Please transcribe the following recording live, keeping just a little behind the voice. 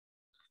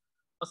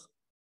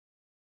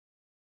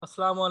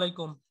আসসালামু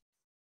আলাইকুম।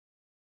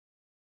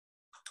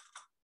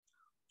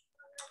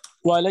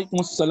 ওয়ালাইকুম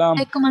আসসালাম।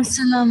 ওয়ালাইকুম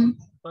আসসালাম।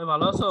 সবাই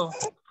ভালো আছো?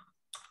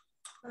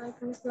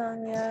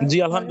 জি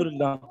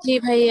আলহামদুলিল্লাহ। জি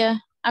ভাইয়া,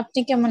 আপনি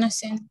কেমন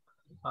আছেন?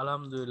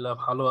 আলহামদুলিল্লাহ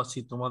ভালো আছি,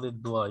 তোমাদের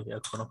দোয়ায়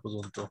এখনো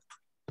পর্যন্ত।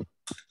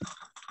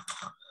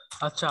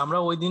 আচ্ছা, আমরা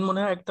ওই দিন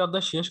মনে হয় একটা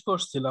অধ্যায় শেষ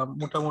করছিলাম,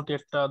 মোটামুটি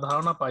একটা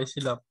ধারণা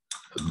পাইছিলাম।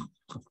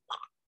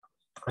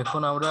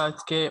 এখন আমরা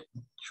আজকে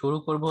শুরু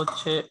করব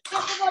হচ্ছে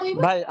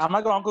ভাই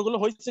আমাকে অঙ্কগুলো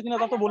হয়েছে কিনা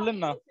তা তো বললেন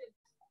না।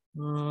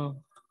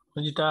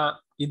 যেটা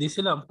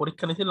দিছিলাম,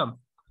 পরীক্ষা নিয়েছিলাম,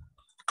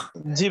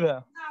 জি ভাই।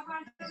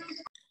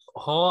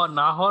 হওয়া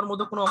না হওয়ার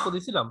মধ্যে কোনো অঙ্ক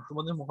দিছিলাম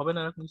তোমাদের, হবে না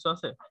এরকম কিছু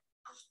আছে?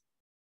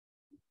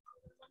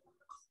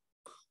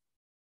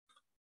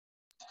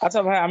 আচ্ছা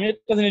ভাই, আমি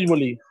একটা জিনিস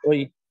বলি, ওই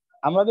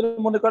আমাদের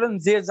মনে করেন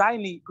যে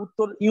যায়নি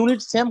উত্তর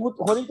ইউনিট সেম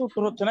হলেই তো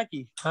উত্তর হচ্ছে নাকি?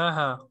 হ্যাঁ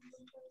হ্যাঁ।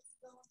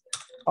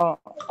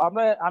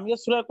 আমি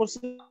সূরা করছি।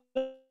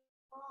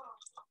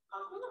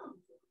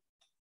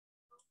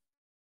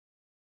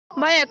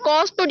 ভাইয়া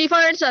কস্ট তো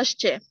ডিফারেন্স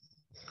আসছে।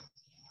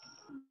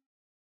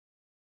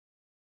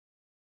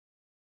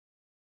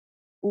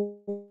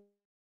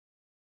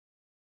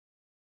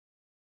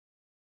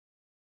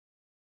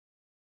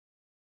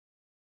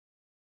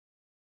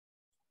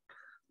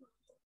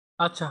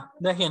 আচ্ছা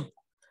দেখেন,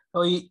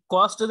 ওই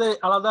কস্ট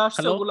আলাদা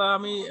আসছে, হ্যালো। ওগুলা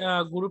আমি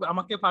গ্রুপ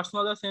আমাকে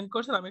পার্সোনাল সেন্ড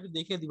করছেন, আমি একটু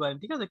দেখে দিবেন,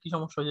 ঠিক আছে? কি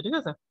সমস্যা হয়েছে, ঠিক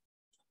আছে?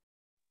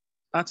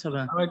 আচ্ছা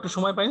ভাই, আমার একটু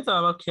সময় পাইনি তো,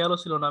 আমার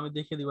খেয়ালও ছিল না, আমি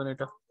দেখে দিবেন,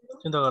 এটা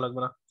চিন্তা করা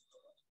লাগবে না।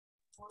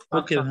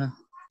 ওকে আচ্ছা ভাই।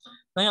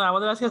 দেখেন,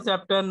 আমাদের আজকে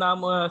চ্যাপ্টার নাম,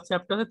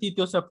 চ্যাপ্টার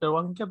তৃতীয় চ্যাপ্টার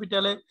ওয়ার্কিং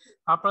ক্যাপিটালে।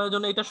 আপনাদের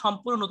জন্য এটা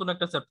সম্পূর্ণ নতুন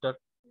একটা চ্যাপ্টার,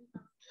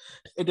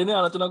 এটা নিয়ে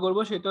আলোচনা করব।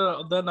 সেটার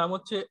অধ্যায়ের নাম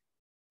হচ্ছে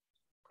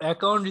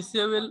account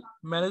receivable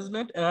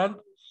management and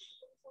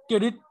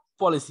credit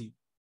policy.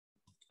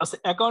 আচ্ছা,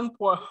 অ্যাকাউন্ট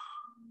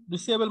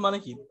রিসিভেবল মানে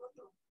কি?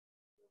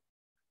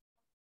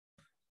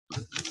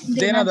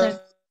 দেনাদার।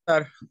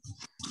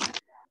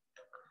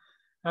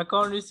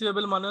 অ্যাকাউন্ট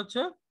রিসিভেবল মানে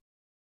হচ্ছে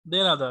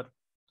দেনাদার,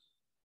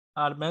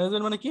 আর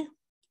ম্যানেজমেন্ট মানে কি?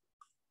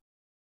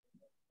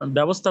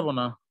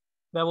 ব্যবস্থাপনা।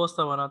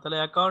 ব্যবস্থাপনা। তাহলে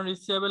account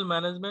receivable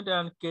management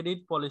and credit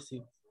policy.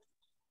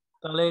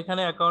 তাহলে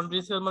এখানে অ্যাকাউন্ট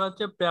রিসিভেবল মানে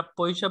হচ্ছে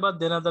পয়সা বা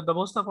দেনাদার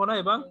ব্যবস্থাপনা,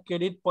 এবং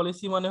ক্রেডিট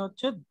পলিসি মানে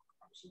হচ্ছে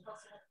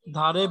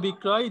ধারে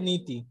বিক্রয়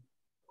নীতি।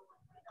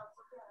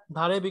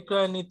 ধারে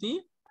বিক্রয় নীতি,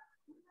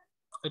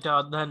 এটা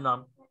অধ্যায়ের নাম।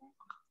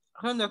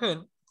 এখন দেখেন,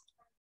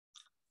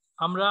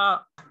 আমরা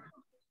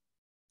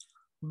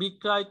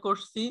বিক্রয়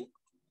করছি,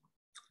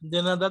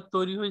 দেনাদার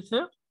তৈরি হয়েছে।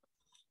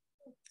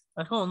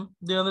 এখন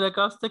দেনাদারের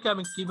কাছ থেকে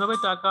আমি কিভাবে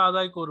টাকা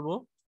আদায় করব,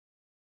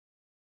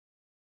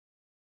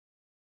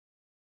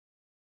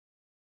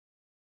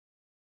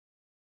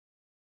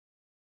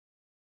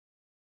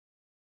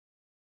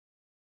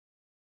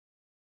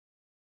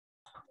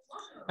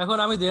 এখন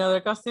আমি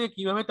দেনাদারের কাছ থেকে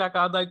কিভাবে টাকা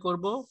আদায়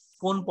করব,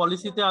 কোন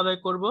পলিসিতে আদায়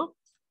করব,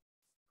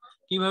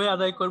 কিভাবে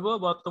আদায় করব,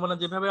 বর্তমানে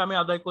যেভাবে আমি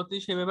আদায় করছি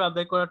সেভাবে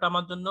আদায় করাটা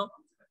আমার জন্য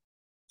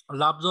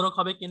লাভজনক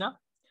হবে কিনা,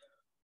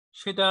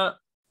 সেটা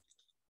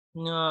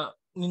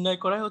নির্ণয়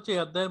করাই হচ্ছে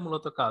এই অধ্যায়ের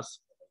মূলত কাজ।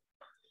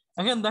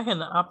 এখন দেখেন,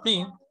 আপনি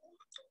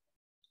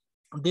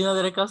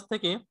দেনাদারের কাছ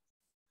থেকে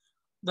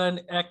ধরেন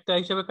একটা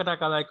হিসেবে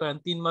টাকা আদায় করেন,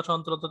 3 মাস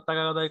অন্তর অন্তর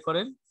টাকা আদায়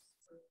করেন,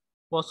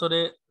 বছরে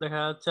দেখা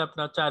যাচ্ছে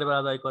আপনার 4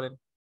 বার আদায় করেন।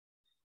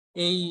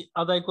 এই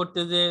আদায় করতে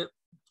যে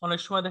অনেক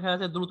সময় দেখা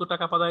যাচ্ছে দ্রুত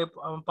টাকা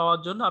পাওয়ার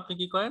জন্য আপনি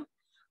কি করেন,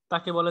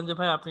 তাকে বলেন যে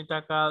ভাই আপনি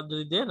টাকা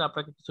যদি দেন,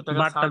 আপনাকে কিছু টাকা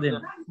বার্তা ছাড় দেন।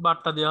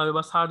 বার্তা দেওয়া হবে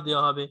বা ছাড়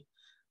দেওয়া হবে।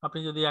 আপনি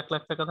যদি 1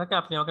 লাখ টাকা থাকে,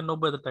 আপনি আমাকে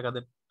 90,000 টাকা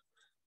দেন,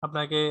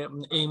 আপনাকে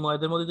এই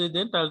মেয়াদের মধ্যে যদি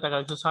দেন তাহলে টাকা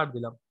কিছু ছাড়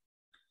দিলাম।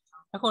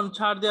 এখন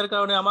ছাড় দেওয়ার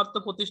কারণে আমার তো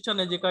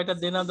প্রতিষ্ঠানে যে কয়টা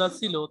দেনাদার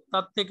ছিল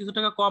তার থেকে কিছু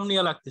টাকা কম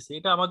নেওয়া লাগতেছে,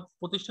 এটা আমার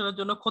প্রতিষ্ঠানের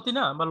জন্য ক্ষতি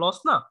না বা লস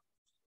না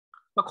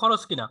বা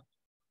খরচ কিনা?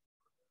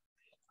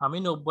 আমি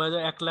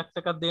 90,000, 1 লাখ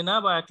টাকা দেনা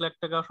বা 1 লাখ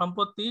টাকা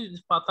সম্পত্তি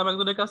পাতাম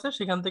একজনের কাছে,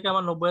 সেখান থেকে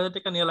আমার 90,000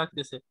 টাকা নেওয়া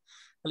লাগতেছে।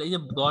 তাহলে এই যে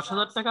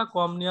 10,000 টাকা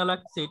কম নেওয়া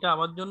লাগছে, এটা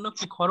আমার জন্য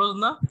কি খরচ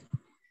না?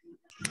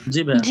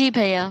 জি ভাই। জি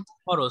ভাইয়া।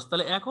 খরচ।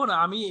 তাহলে এখন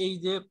আমি এই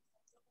যে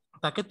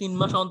তাকে 3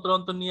 মাস অন্তর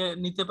অন্তর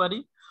নিতে পারি,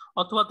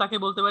 অথবা তাকে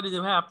বলতে পারি যে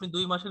ভাই আপনি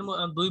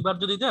 2 বার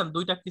যদি দেন,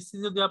 2টা কিস্তি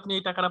যদি আপনি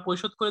এই টাকাটা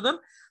পরিশোধ করে দেন,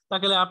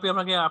 তাহলে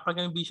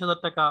আপনাকে আমি 20,000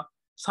 টাকা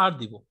ছাড়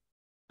দিব।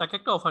 তাকে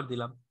একটা অফার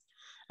দিলাম।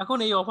 এখন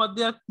এই অফার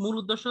দেওয়ার মূল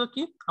উদ্দেশ্য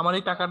কি? আমার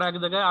এই টাকাটা এক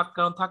জায়গায়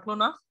আটকানো থাকলো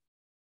না,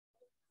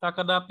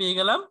 টাকাটা পেয়ে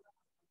গেলাম।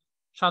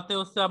 সাথে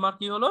হচ্ছে আমার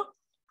কি হলো,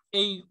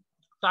 এই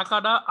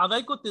টাকাটা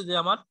আদায় করতে যে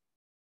আমার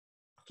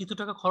কিছু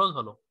টাকা খরচ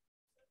হলো,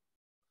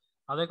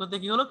 আদায় করতে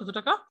কি হলো, কিছু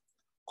টাকা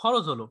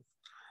খরচ হলো।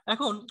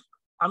 এখন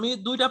আমি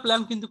 2টা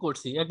প্ল্যান কিন্তু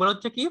করছি। একবার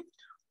হচ্ছে কি,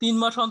 3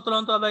 মাস অন্তর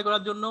অন্তর আদায়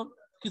করার জন্য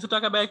কিছু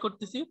টাকা ব্যয়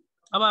করতেছি,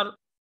 আবার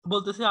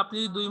বলতেছি আপনি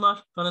 2 মাস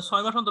মানে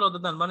 6 মাস অন্তর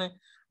অন্তর দেন, মানে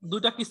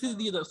 2টা কিস্তি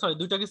দিয়ে দেন, সরি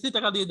 2টা কিস্তি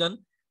টাকা দিয়ে দেন,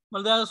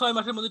 মানে দেখা যাচ্ছে 6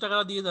 মাসের মধ্যে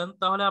টাকাটা দিয়ে দেন,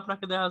 তাহলে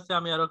আপনাকে দেখা যাচ্ছে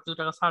আমি আরো কিছু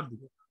টাকা ছাড়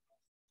দিব।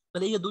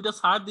 তাহলে এই যে 2টা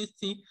ছাড়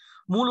দিচ্ছি,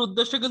 মূল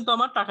উদ্দেশ্য কিন্তু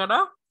আমার টাকাটা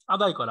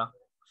আদায় করা।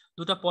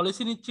 2টা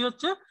পলিসি নিচ্ছি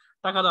হচ্ছে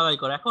টাকা আদায়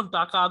করা। এখন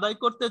টাকা আদায়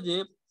করতে যে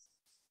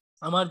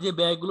আমার যে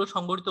ব্যয়গুলো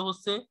সংগঠিত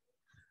হচ্ছে,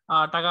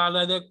 টাকা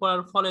আদায়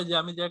করার ফলে যে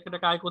আমি যে একটা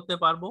টাকা আয় করতে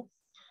পারবো,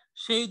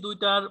 সেই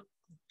দুইটার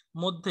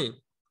মধ্যে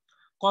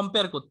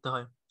কম্পেয়ার করতে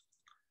হয়,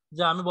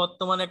 যে আমি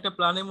বর্তমানে একটা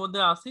প্ল্যানের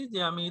মধ্যে আছি যে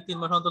আমি 3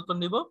 মাস অন্তর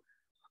নিব,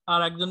 আর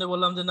একজনে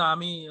বললাম যে না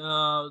আমি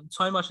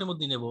 6 মাসের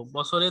মধ্যে নেব,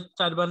 বছরে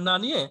 4 বার না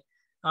নিয়ে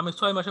আমি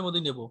 6 মাসের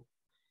মধ্যে নেব।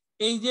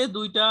 এই যে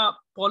দুইটা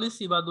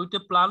পলিসি বা দুইটা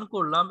প্ল্যান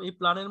করলাম, এই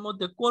প্ল্যানের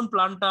মধ্যে কোন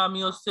প্ল্যানটা আমি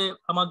হচ্ছে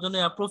আমার জন্য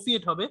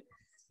অ্যাপ্রোপ্রিয়েট হবে,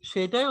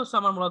 সেটাই হচ্ছে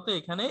আমার মূলত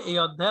এখানে এই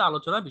অধ্যায়ের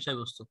আলোচনার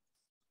বিষয়বস্তু।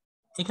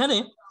 এখানে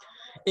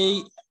এই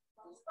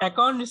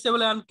অ্যাকাউন্ট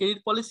রিসিভেবল এন্ড ক্রেডিট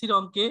পলিসির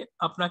অঙ্কে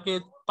আপনাকে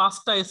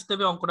 5টা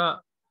স্টেপে অঙ্কটা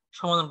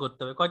সমাধান করতে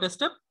হবে। কয়টা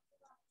স্টেপ?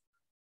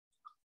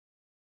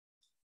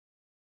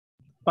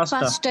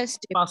 5টা।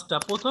 5টা।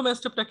 প্রথম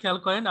স্টেপটা খেয়াল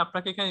করেন,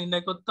 আপনাকে এখানে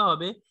নির্ণয় করতে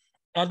হবে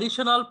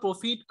অ্যাডিশনাল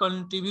প্রফিট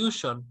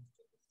কন্ট্রিবিউশন।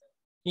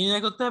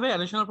 নির্ণয় করতে হবে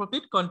অ্যাডিশনাল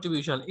প্রফিট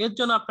কন্ট্রিবিউশন। এর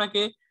জন্য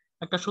আপনাকে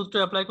একটা সূত্র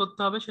অ্যাপ্লাই করতে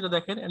হবে, সেটা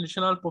দেখেন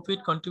অ্যাডিশনাল প্রফিট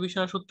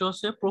কন্ট্রিবিউশনের সূত্র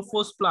হচ্ছে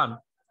প্রপোজ প্ল্যান,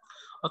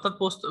 অর্থাৎ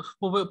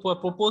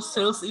প্রপোজ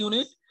সেলস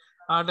ইউনিট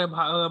আর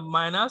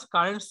মাইনাস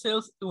কারেন্ট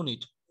সেলস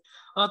ইউনিট।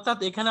 অর্থাৎ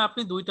এখানে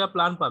আপনি দুইটা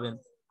প্ল্যান পাবেন।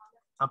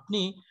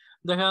 আপনি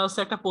দেখা যাচ্ছে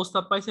একটা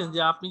প্রস্তাব পাইছেন যে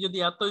আপনি যদি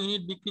এত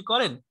ইউনিট বিক্রি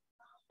করেন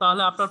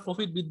তাহলে আপনার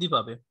প্রফিট বৃদ্ধি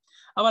পাবে।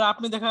 আবার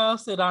আপনি দেখা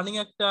যাচ্ছে রানিং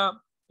একটা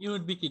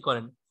ইউনিট বিক্রি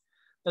করেন,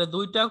 তাহলে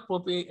দুইটা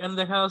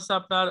দেখা যাচ্ছে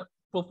আপনার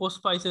প্রপোজ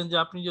পাইছেন যে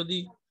আপনি যদি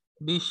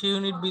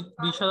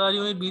 20,000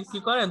 ইউনিট বিক্রি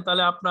করেন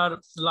তাহলে আপনার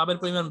লাভের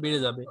পরিমাণ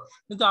বেড়ে যাবে,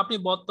 কিন্তু আপনি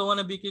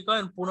বর্তমানে বিক্রি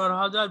করেন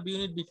 15,000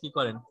 ইউনিট বিক্রি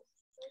করেন।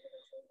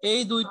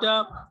 এই দুইটা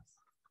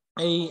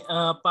এই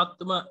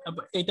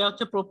এটা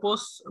হচ্ছে প্রপোজ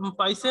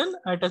পাইছেন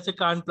আর এটা হচ্ছে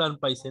কারেন্ট প্ল্যান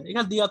পাইছেন।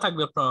 এখানে দেওয়া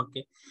থাকবে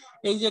আপনাকে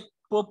এই যে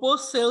প্রপোজ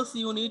সেলস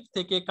ইউনিট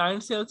থেকে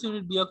কারেন্ট সেলস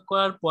ইউনিট বিয়োগ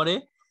করার পরে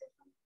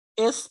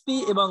এসপি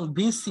এবং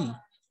ভিসি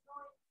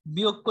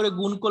বিয়োগ করে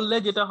গুণ করলে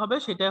যেটা হবে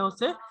সেটা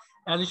হচ্ছে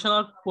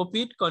অ্যাডিশনাল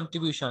প্রফিট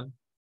কন্ট্রিবিউশন।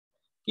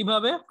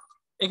 কিভাবে?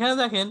 এখানে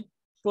দেখেন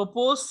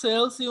propose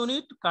sales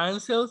unit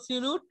current sales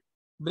unit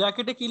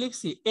ব্র্যাকেটে কি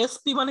লিখছি,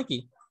 এসপি মানে কি?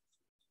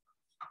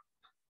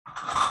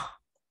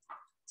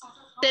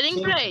 Selling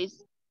price.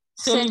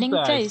 Selling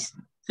price.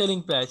 Selling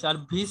price. আর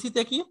ভিসি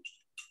তে কি?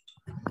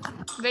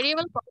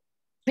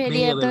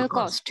 Variable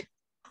cost.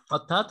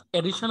 অর্থাৎ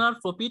এডিশনাল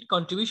প্রফিট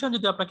কন্ট্রিবিউশন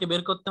যদি আপনাকে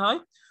বের করতে হয়,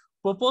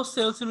 প্রপোজ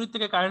সেলস ইউনিট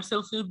থেকে কারেন্ট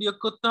সেলস ইউনিট বিয়োগ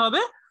করতে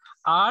হবে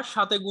আর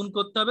সাথে গুণ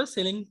করতে হবে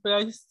selling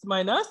price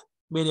minus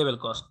variable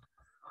cost.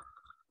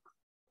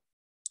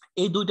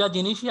 এই দুইটা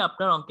জিনিসই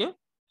আপনার অঙ্কে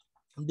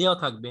দেওয়া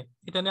থাকবে,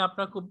 এটা নিয়ে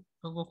আপনার খুব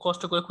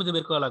কষ্ট করে খুঁজে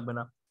বের করা লাগবে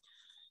না।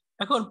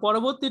 এখন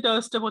পরবর্তীটা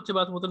স্টেপ হচ্ছে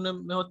বা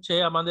প্রথমে হচ্ছে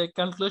আমাদের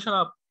calculation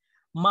of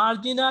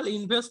marginal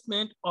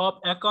investment of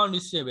account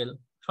receivable,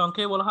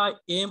 সংক্ষেপে বলা হয়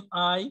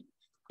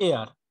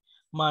MIAR,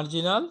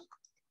 marginal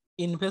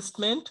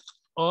investment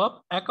of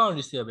account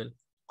receivable.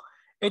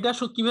 এটা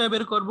কিভাবে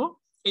বের করব?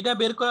 এটা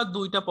বের করার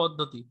দুইটা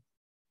পদ্ধতি।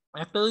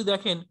 একটা যদি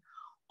দেখেন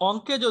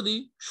অঙ্কে যদি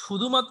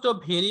শুধুমাত্র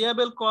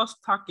ভেরিয়েবল কস্ট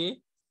থাকে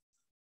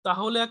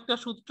তাহলে একটা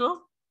সূত্র,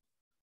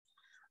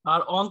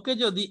 আর অঙ্কে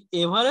যদি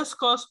এভারেজ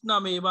কস্ট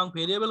নামে এবং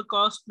ভেরিয়েবল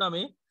কস্ট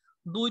নামে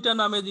দুইটা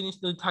নামে জিনিস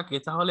যদি থাকে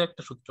তাহলে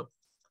একটা সূত্র।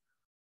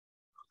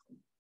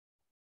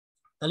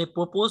 তাহলে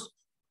প্রপোজ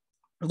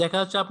দেখা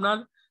যাচ্ছে আপনার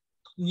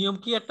নিয়ম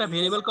কি, একটা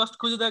ভেরিয়েবল কস্ট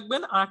খুঁজে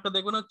দেখবেন আর একটা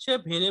দেখবেন হচ্ছে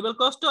ভেরিয়েবল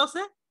কস্টও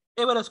আছে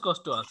এভারেজ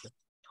কস্টও আছে,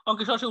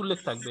 অঙ্কে সরাসরি উল্লেখ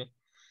থাকবে।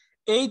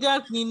 এইটা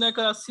নির্ণয়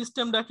করার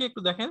সিস্টেমটাকে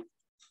একটু দেখেন।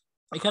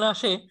 এখানে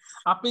আসে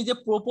আপনি যে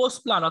প্রপোজ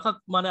প্ল্যান, অর্থাৎ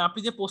মানে আপনি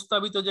যে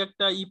প্রস্তাবিত যে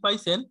একটা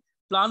পাইছেন,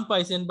 প্ল্যান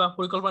পাইছেন বা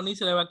পরিকল্পনা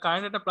নিয়েছেন এবং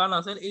কারেন্ট একটা প্ল্যান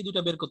আছেন, এই দুটো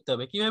বের করতে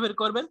হবে। কিভাবে বের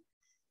করবেন?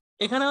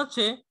 এখানে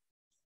হচ্ছে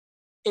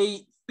এই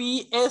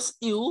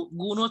PSU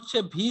গুণ হচ্ছে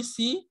VC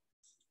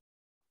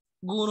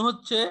গুণ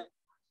হচ্ছে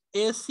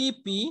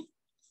ACP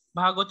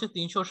ভাগ হচ্ছে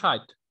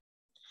 360।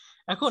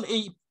 এখন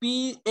এই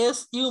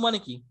PSU মানে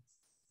কি?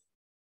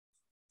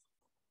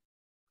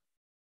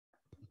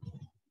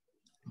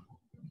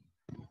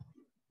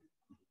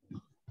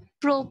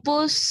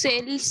 Propose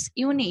sales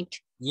unit.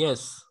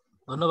 ইয়েস,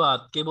 ধন্যবাদ।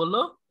 কে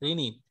বললো?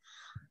 রিনি।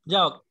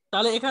 যাও,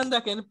 তাহলে এখানে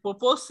দেখেন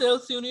প্রপোজ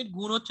সেলস ইউনিট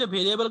গুণ হচ্ছে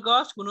ভেরিয়েবল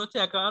কস্ট গুণ হচ্ছে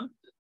account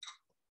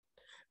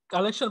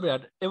collection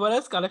period,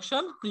 average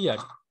collection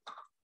period.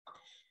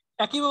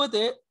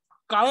 একইভাবে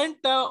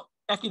কারেন্টটা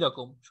একই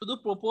রকম, শুধু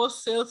প্রপোজ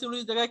সেলস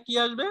ইউনিট জায়গায় কি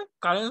আসবে,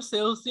 current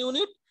sales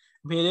unit,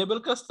 variable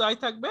cost তাই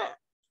থাকবে,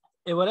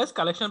 এভারেজ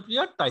কালেকশন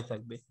পিরিয়ড তাই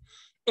থাকবে।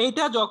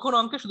 এইটা যখন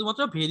অঙ্কে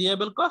শুধুমাত্র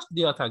ভেরিয়েবল কস্ট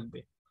দেওয়া থাকবে।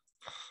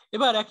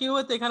 এবার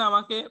একইভাবে এখানে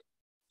আমাকে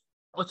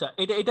আচ্ছা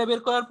এটা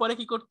বের করার পরে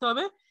কি করতে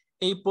হবে,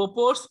 এই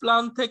প্রপোজ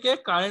প্ল্যান থেকে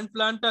কারেন্ট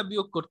প্ল্যানটা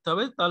বিয়োগ করতে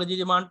হবে, তাহলে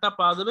যে মানটা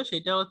পাওয়া যাবে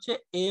সেটা হচ্ছে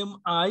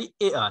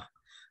MIAR,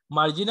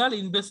 marginal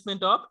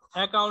investment of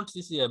accounts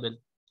receivable.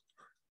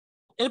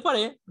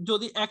 এরপরে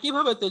যদি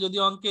একইভাবে যদি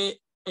অঙ্কে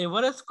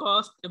এভারেজ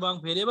কস্ট এবং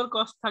ভেরিয়েবল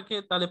কস্ট থাকে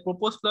তাহলে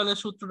প্রপোজ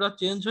প্ল্যানের সূত্রটা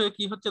চেঞ্জ হয়ে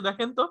কি হচ্ছে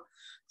দেখেন তো,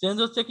 চেঞ্জ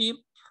হচ্ছে কি,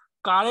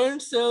 কারেন্ট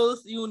সেলস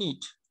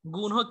ইউনিট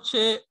গুণ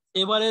হচ্ছে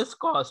average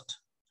cost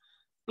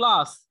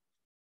plus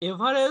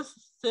average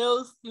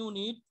sales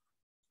unit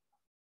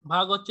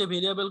ভাগ হচ্ছে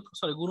ভেরিয়েবল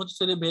গুণ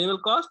হচ্ছে ভেরিয়েবল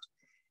কস্ট।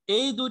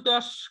 এই দুইটা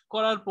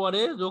করার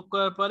পরে যোগ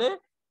করার পরে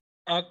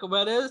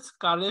এভারেজ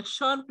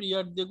কালেকশন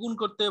পিরিয়ড দিয়ে গুণ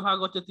করতে ভাগ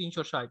হচ্ছে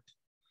 360।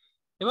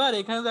 এবার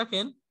এখানে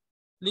দেখেন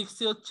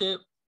লিখছি হচ্ছে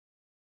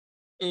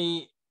এই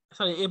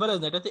সরি এভারেজ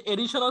না, এটা হচ্ছে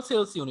additional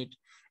sales unit.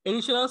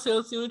 Additional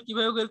sales unit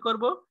কিভাবে বের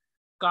করব?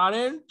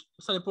 Current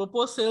sorry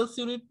propose sales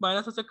unit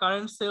minus হচ্ছে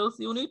কারেন্ট সেলস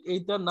ইউনিট,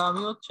 এইটার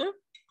নামই হচ্ছে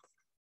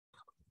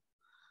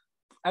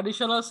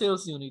অ্যাডিশনাল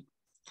সেলস ইউনিট।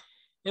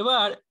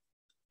 এবার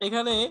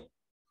এখানে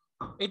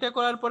এটা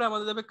করার পরে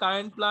আমাদের যাবে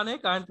কারেন্ট প্ল্যানে।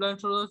 কারেন্ট প্ল্যান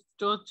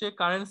হচ্ছে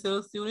কারেন্ট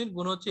সেলস ইউনিট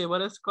গুণ হচ্ছে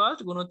এভারেজ কস্ট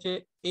গুণ হচ্ছে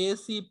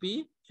এসিপি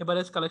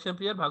এভারেজ কালেকশন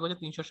পিরিয়ড ভাগ হচ্ছে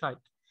 360।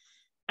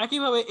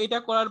 একইভাবে এটা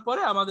করার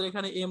পরে আমাদের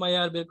এখানে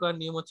এমআইআর বের করার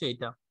নিয়ম হচ্ছে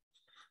এইটা।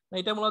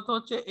 এটা মূলত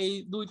হচ্ছে এই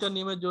দুইটা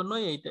নিয়মের জন্য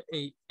এইটা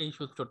এই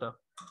সূত্রটা,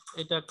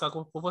 এটা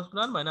propose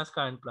plan minus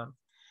current plan.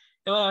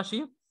 এবার আসি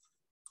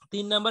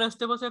 3 নাম্বার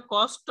স্টেপ হচ্ছে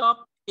কস্ট অফ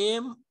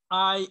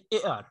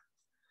এমআইএআর।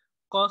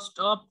 কস্ট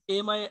অফ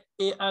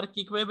এমআইএআর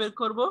কিভাবে বের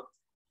করব?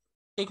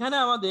 এখানে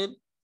আমাদের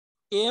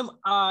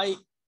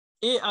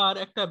এমআইএআর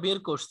একটা বের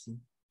করছি,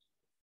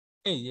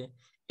 এই যে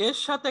এর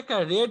সাথে একটা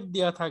রেট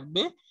দেওয়া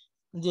থাকবে,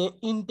 যে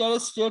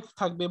ইন্টারেস্ট রেট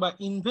থাকবে বা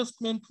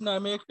ইনভেস্টমেন্ট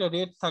নামে একটা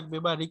রেট থাকবে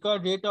বা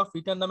রিকোয়ার্ড রেট অফ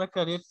রিটার্ন নামে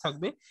একটা রেট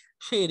থাকবে,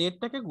 সেই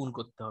রেটটাকে গুণ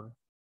করতে হবে।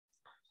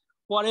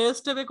 পরের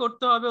স্টেপে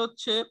করতে হবে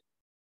হচ্ছে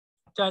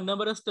 4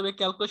 নম্বর স্টেপে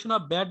calculation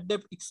of bad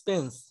date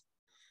expense.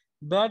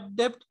 Bad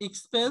date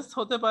expense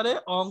হতে পারে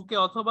অঙ্কে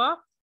অথবা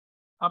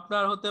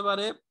আপনার হতে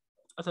পারে,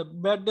 আচ্ছা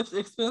ব্যাড ডেট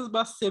এক্সপেন্স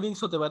বা সেভিংস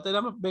হতে পারে।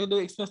 তাহলে আমরা ব্যাড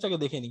ডেট এক্সপেন্সটাকে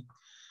দেখে নিই।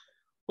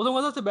 প্রথম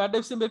কথা হচ্ছে ব্যাড ডেট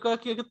এক্সপেন্স বের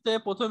করার ক্ষেত্রে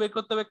প্রথমে বের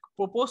করতে হবে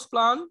প্রপোজ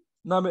প্ল্যান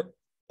নামে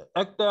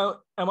একটা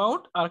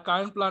অ্যামাউন্ট আর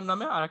কারেন্ট প্ল্যান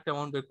নামে আর একটা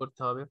অ্যামাউন্ট বের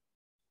করতে হবে।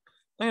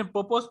 দেখেন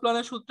প্রপোজ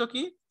প্ল্যানের সূত্র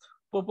কি?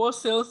 প্রপোজ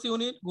সেলস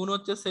ইউনিট গুণ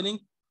হচ্ছে সেলিং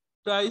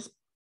প্রাইস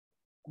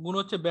গুণ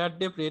হচ্ছে ব্যাড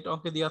ডেট রেট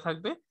অঙ্কে দেওয়া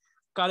থাকবে।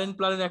 কারেন্ট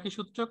প্ল্যানের একই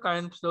সূত্র,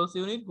 কারেন্ট সেলস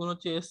ইউনিট গুণ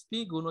হচ্ছে এসপি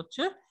গুণ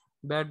হচ্ছে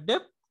ব্যাড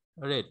ডেট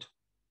রেট।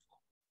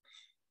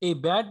 এই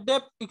ব্যাড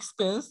ডেট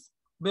এক্সপেন্স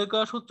বের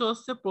করার সূত্র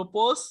হচ্ছে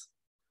প্রপোজ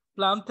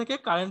প্ল্যান থেকে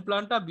কারেন্ট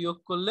প্ল্যানটা বিয়োগ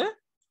করলে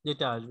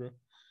যেটা আসবে।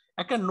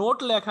 একটা নোট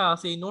লেখা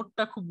আছে, এই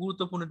নোটটা খুব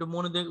গুরুত্বপূর্ণ, একটু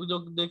মনে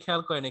দিয়ে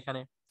খেয়াল করেন।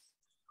 এখানে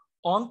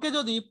অঙ্কে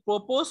যদি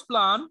প্রপোজ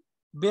প্ল্যান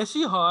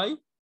বেশি হয়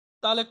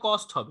তাহলে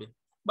কস্ট হবে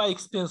বা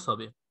এক্সপেন্স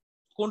হবে।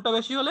 কোনটা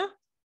বেশি হলে?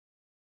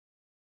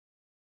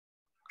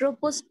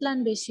 প্রপোজ প্ল্যান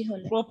বেশি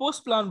হলে। প্রপোজ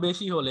প্ল্যান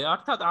বেশি হলে,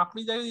 অর্থাৎ আপনি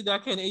যদি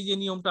দেখেন এই যে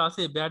নিয়মটা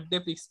আছে ব্যাড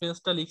ডেট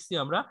এক্সপেন্সটা লিখছি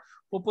আমরা,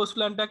 প্রপোজ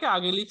প্ল্যানটাকে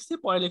আগে লিখছি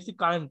পরে লিখছি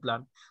কারেন্ট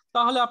প্ল্যান,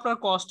 তাহলে আপনার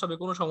কস্ট হবে,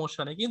 কোনো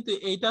সমস্যা নেই। কিন্তু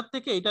এইটার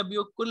থেকে এটা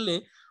বিয়োগ করলে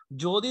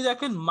যদি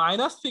দেখেন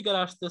মাইনাস ফিগার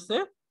আসতেছে,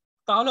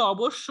 তাহলে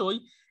অবশ্যই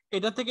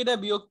এটা থেকে এটা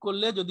বিয়োগ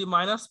করলে যদি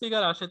মাইনাস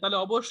ফিগার আসে তাহলে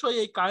অবশ্যই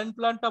এই কারেন্ট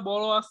প্ল্যানটা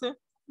বড় আছে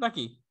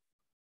নাকি?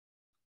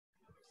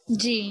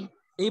 জি।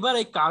 এবার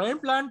এই কারেন্ট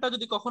প্ল্যানটা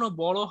যদি কখনো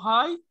বড়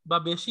হয় বা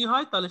বেশি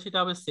হয় তাহলে সেটা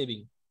হবে সেভিং।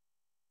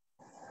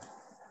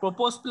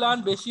 প্রপোজ প্ল্যান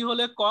বেশি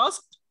হলে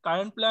কস্ট,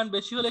 কারেন্ট প্ল্যান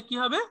বেশি হলে কি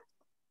হবে?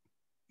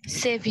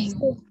 সেভিং।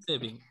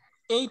 সেভিং।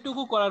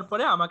 এইটুকু করার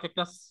পরে আমাকে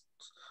একটা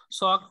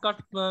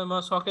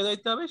শকে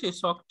যাইতে হবে। সেই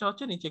শকটা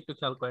হচ্ছে নিচে একটু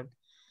খেয়াল করেন।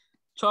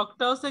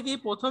 শকটা হচ্ছে কি,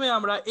 প্রথমে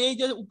আমরা এই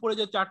যে উপরে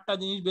যে 4টা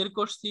জিনিস বের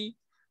করছি,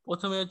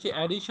 প্রথমে হচ্ছে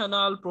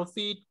additional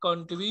profit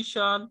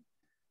contribution,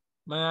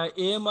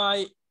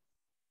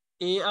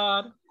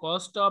 এমআইএআর,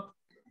 cost of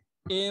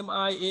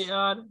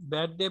এমআইএআর,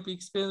 bad date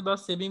expense বা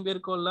সেভিং বের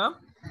করলাম।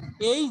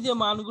 এই যে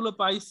মানগুলো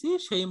পাইছি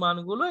সেই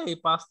মানগুলো এই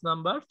 5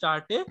 নাম্বার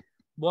চার্টে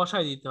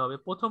বসাই দিতে হবে।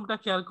 প্রথমটা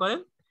খেয়াল করেন,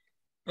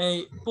 এই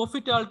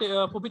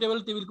প্রফিটেবল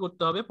টেবিল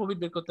করতে হবে, প্রফিট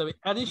বের করতে হবে।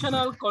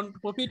 অ্যাডিশনাল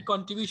প্রফিট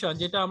কন্ট্রিবিউশন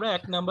যেটা আমরা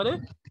 1 নম্বরে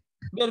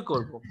বের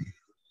করব,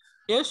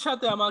 এর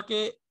সাথে আমাকে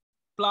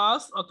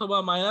প্লাস অথবা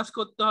মাইনাস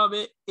করতে হবে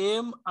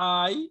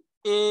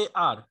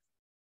এমআইএআর।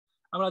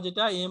 আমরা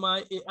যেটা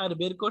এমআইএআর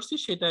বের করছি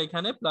সেটা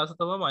এখানে প্লাস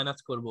অথবা মাইনাস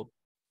করব।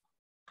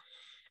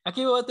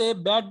 একইভাবে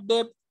ব্যাড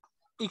ডেট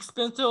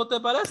এক্সপেন্সও হতে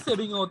পারে,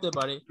 সেভিং হতে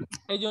পারে,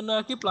 এই জন্য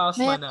আর কি প্লাস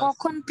মাইনাস।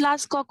 কখন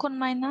প্লাস কখন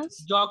মাইনাস?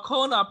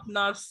 যখন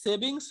আপনার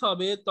সেভিংস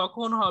হবে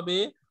তখন হবে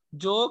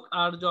যোগ,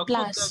 আর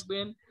যখন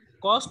দেখবেন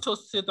কস্ট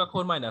হচ্ছে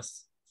তখন মাইনাস।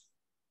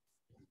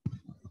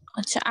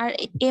 আচ্ছা, আর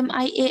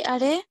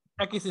এমআইএআর এ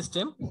একই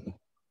সিস্টেম।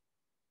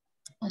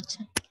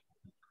 আচ্ছা,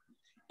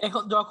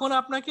 এখন যখন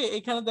আপনাকে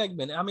এখানে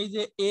দেখবেন আমি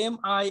যে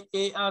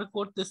এমআইএআর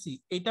করতেছি,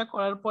 এটা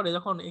করার পরে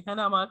যখন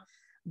এখানে আমার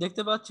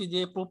দেখতে পাচ্ছি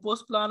যে প্রপোজ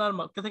প্ল্যান আর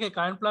থেকে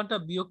কারেন্ট প্ল্যানটা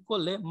বিয়োগ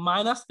করলে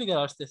মাইনাস ফিগার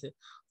আসতেছে,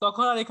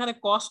 তখন আর এখানে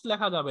কস্ট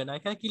লেখা যাবে না,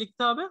 এখানে কি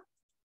লিখতে হবে?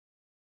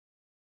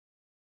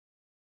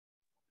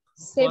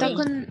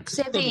 তখন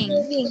সেভিং।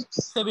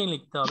 সেভিং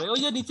লিখতে হবে। ওই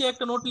যে নিচে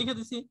একটা নোট লিখে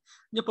দিছি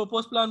যে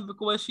প্রপোজ প্ল্যান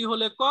বেশি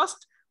হলে কস্ট,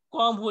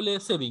 কম হলে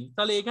সেভিং।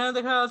 তাহলে এখানে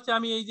দেখা যাচ্ছে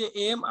আমি এই যে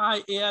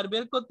এমআইএআর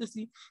বের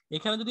করতেছি,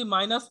 এখানে যদি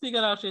মাইনাস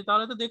ফিগার আসে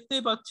তাহলে তো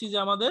দেখতেই পাচ্ছি যে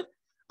আমাদের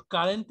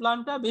কারেন্ট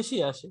প্ল্যানটা বেশি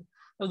আসে।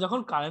 যখন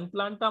কারেন্ট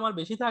প্ল্যানটা আমার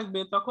বেশি থাকবে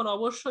তখন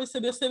অবশ্যই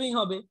সেভিং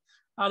হবে,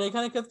 আর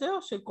এখানে ক্ষেত্রে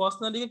সেই কস্ট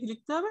না লিখে কি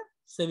লিখতে হবে?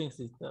 সেভিংস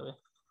লিখতে হবে।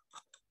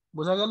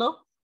 বোঝা গেল?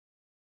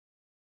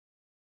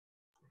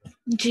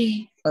 জি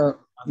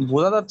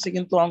বোঝা যাচ্ছে,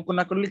 কিন্তু অঙ্ক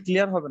না করলে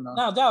ক্লিয়ার হবে না।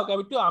 না যাও,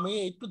 আমি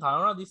একটু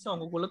ধারণা দিচ্ছি,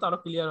 অঙ্ক করলে তো আরো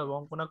ক্লিয়ার হবে,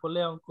 অঙ্ক না করলে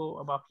অঙ্ক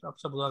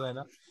ব্যবসা বোঝা যায়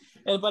না।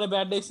 এরপরে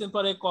ব্যাড ডেটস এর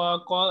পরে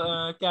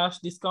ক্যাশ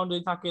ডিসকাউন্ট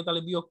যদি থাকে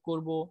তাহলে বিয়োগ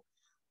করব,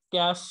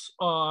 ক্যাশ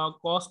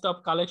কস্ট অফ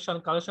কালেকশন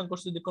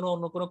করছি, যদি কোনো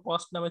অন্য কোনো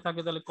কস্ট নামে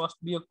থাকে তাহলে কস্ট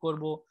বিয়োগ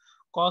করব,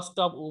 কস্ট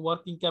অফ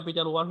ওয়ার্কিং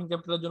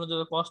ক্যাপিটালের জন্য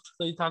যদি কস্ট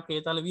যদি থাকে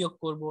তাহলে বিয়োগ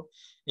করব।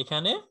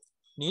 এখানে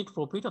নিট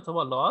প্রফিট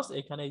অথবা লস,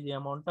 এখানে এই যে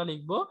অ্যামাউন্টটা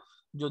লিখবো,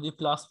 যদি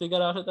প্লাস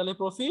ফিগার আসে তাহলে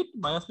প্রফিট,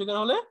 মাইনাস ফিগার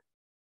হলে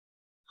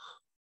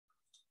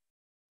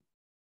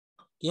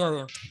কি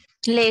হবে?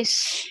 লেস।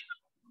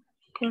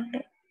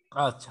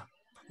 আচ্ছা,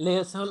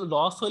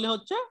 লস হলে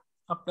হচ্ছে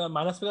আপনার,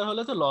 মাইনাস ফিগার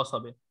হলে তো লস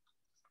হবে।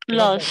 এবার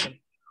লস। দেখেন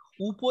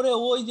উপরে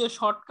ওই যে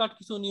শর্টকাট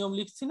কিছু নিয়ম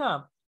লিখছি না,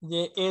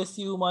 যে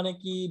এসইউ মানে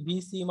কি,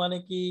 ভিসি মানে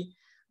কি,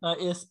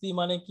 এসপি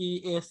মানে কি,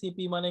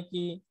 এসিপি মানে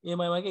কি,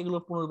 এমআই মানে কি, এগুলো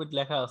পুনর্বিট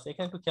লেখা আছে।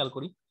 এখানে একটু খেয়াল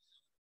করি।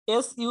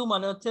 এসইউ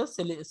মানে হচ্ছে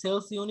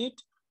সেলস ইউনিট,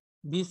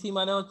 ভিসি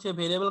মানে হচ্ছে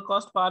variable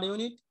cost per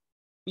unit,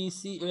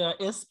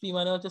 SP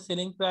মানে হচ্ছে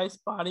selling price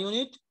per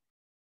unit,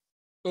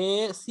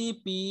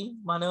 ACP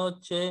মানে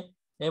হচ্ছে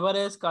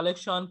এভারেজ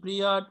কালেকশন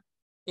পিরিয়ড,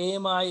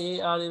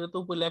 এমআইএআর এটা তো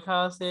উপরে লেখা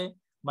আছে,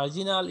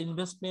 marginal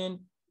investment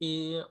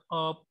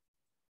of,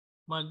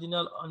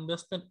 marginal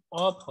investment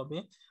of হবে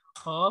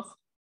of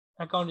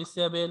account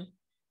receivable,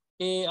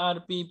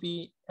 এআরপিপি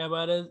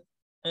average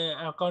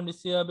account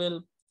receivable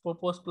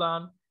propose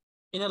plan,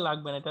 এটা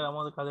লাগবে না, এটা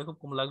আমাদের কাজে খুব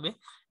কম লাগবে।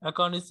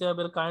 অ্যাকাউন্ট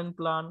রিসিভেবল কারেন্ট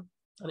প্ল্যান,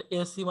 আর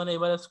এসি মানে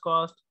এভারেজ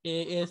কস্ট,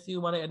 এএসইউ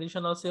মানে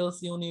এডিশনাল সেলস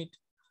ইউনিট,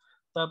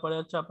 তারপরে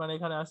হচ্ছে আপনার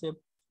এখানে আছে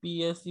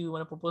পিএসইউ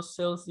মানে প্রপোজ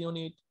সেলস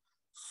ইউনিট,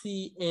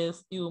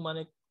 সিএসইউ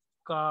মানে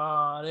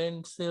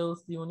কারেন্ট সেলস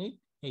ইউনিট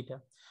এইটা।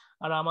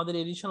 আর আমাদের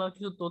এডিশনাল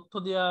কিছু তথ্য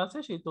দেওয়া আছে,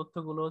 সেই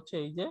তথ্যগুলো হচ্ছে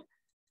এই যে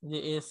যে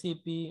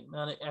এসিপি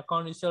মানে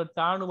অ্যাকাউন্ট রিসিভেবল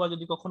টার্ন ওভার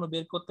যদি কখনো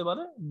বের করতে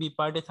পারে, বি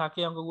পার্টে থাকে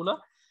অঙ্কগুলা,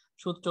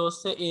 সূত্র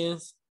হচ্ছে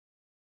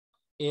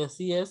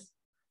এসিএস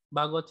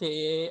ভাগ হচ্ছে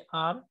এ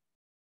আর,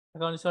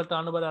 অ্যাকাউন্ট রিসিভেবল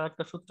টার্ন ওভার আর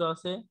একটা সূত্র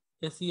আছে,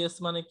 এসিএস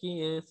মানে কি,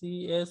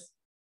 এসিএস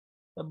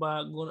বা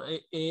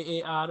এ এ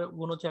আর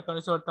গুণ হচ্ছে অ্যাকাউন্ট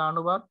রিসিভেবল টার্ন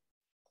ওভার।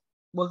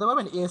 বলতে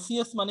পারবেন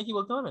এসিএস মানে কি,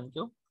 বলতে পারবেন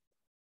কেউ?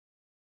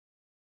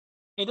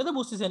 এটা তো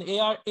বুঝতেছেন।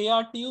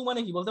 এআরটিইউ মানে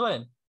কি বলতে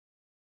পারেন?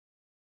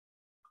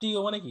 টিও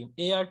মানে কি,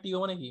 এআরটিও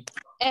মানে কি?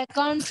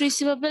 Account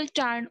receivable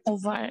turn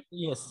over.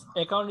 Yes,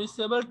 account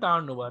receivable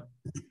turn over.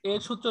 এর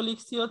সূত্র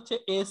লিখছি হচ্ছে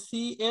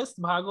এসিএস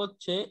ভাগ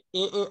হচ্ছে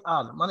এ এ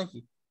আর মানে কি?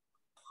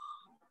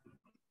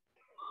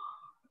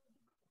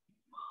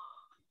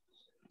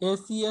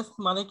 এসিএস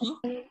মানে কি?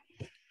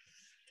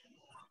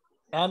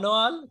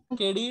 অ্যানুয়াল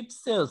ক্রেডিট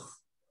সেলস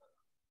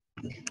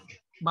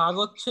ভাগ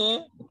হচ্ছে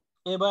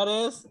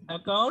এভারেজ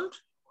অ্যাকাউন্ট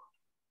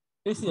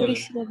রিসিভেবল।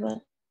 রিসিভেবল।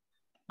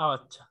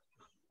 আচ্ছা,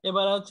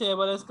 এবার হচ্ছে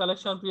এভারেজ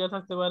কালেকশন পিরিয়ড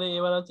থাকতে পারে,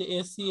 এবার হচ্ছে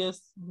এসিএস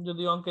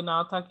যদি অঙ্কে না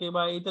থাকে,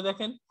 বা এটা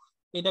দেখেন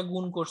এটা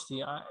গুণ করছি,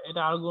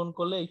 এটা আর গুণ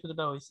করলে এই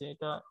সূত্রটা হয়েছে,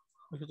 এটা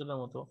ওই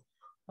সূত্রটার মতো।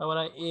 আবার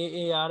এ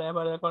এ আর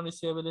এভারেজ অ্যাকাউন্ট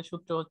রিসিভেবলের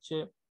সূত্র হচ্ছে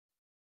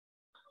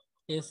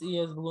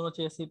এসইএস গুণ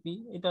হচ্ছে এসিপি,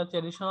 এটা হচ্ছে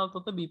এডিশনাল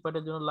তথ্য বি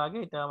পার্টের জন্য লাগে,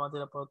 এটা আমাদের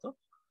আপাতত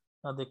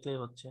না দেখলেই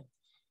হচ্ছে।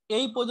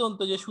 এই পর্যন্ত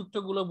যে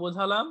সূত্রগুলো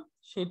বোঝালাম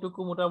সেইটুকু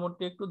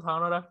মোটামুটি একটু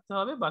ধারণা রাখতে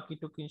হবে,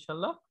 বাকিটুকু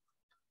ইনশাল্লাহ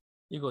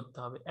ই করতে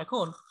হবে।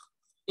 এখন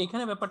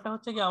এখানে ব্যাপারটা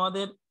হচ্ছে কি,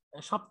 আমাদের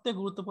সবথেকে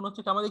গুরুত্বপূর্ণ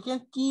হচ্ছে কি, আমাদের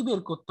এখানে কি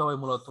বের করতে হবে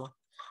মূলত।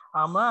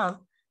 আমার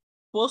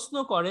প্রশ্ন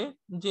করে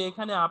যে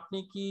এখানে আপনি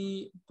কি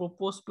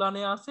প্রপোজ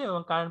প্ল্যানে আছে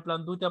এবং কারেন্ট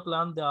প্ল্যান, দুইটা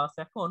প্ল্যান দেওয়া আছে।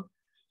 এখন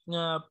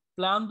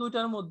প্ল্যান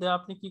দুইটার মধ্যে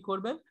আপনি কি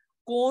করবেন,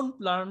 কোন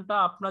প্ল্যানটা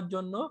আপনার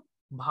জন্য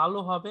ভালো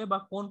হবে বা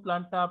কোন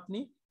প্ল্যানটা আপনি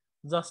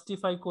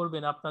জাস্টিফাই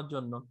করবেন আপনার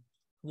জন্য,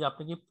 যে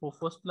আপনি কি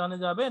প্রপোজ প্ল্যানে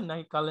যাবেন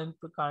নাকি কারেন্ট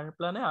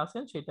প্ল্যানে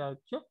আছেন, সেটা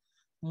হচ্ছে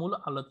মূল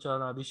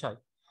আলোচনার বিষয়।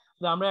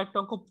 আমরা একটা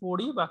অঙ্ক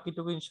পড়ি,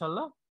 বাকিটুকু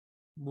ইনশাল্লাহ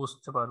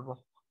বুঝতে পারবো।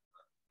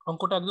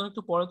 অঙ্কটা একজন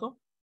একটু পড়ে তো।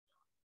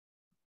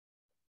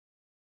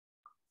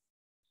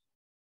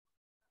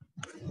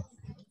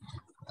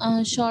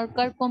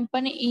 Sarkar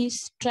company is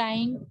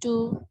trying to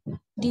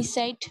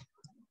decide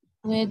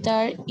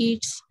whether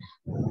it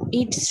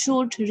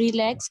should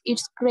relax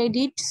its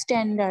credit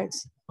standards.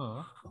 Hmm,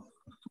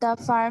 The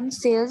firm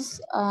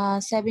sells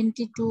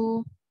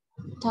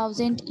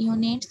 72,000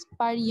 units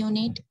per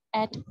unit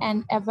at an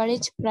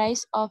average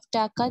price of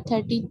Taka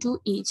 32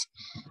 each.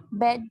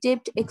 Bad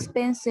debt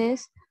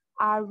expenses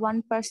are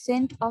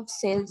 1% of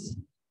sales.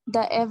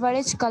 The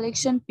average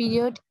collection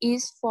period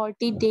is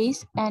 40 days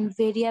and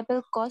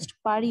variable cost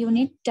per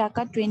unit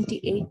Taka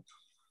 28.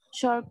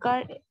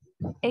 Sarkar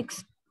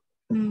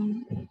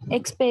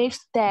expects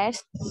that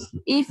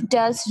if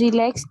does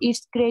relax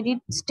its credit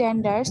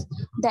standards,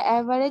 the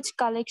average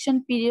collection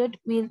period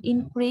will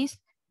increase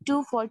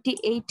to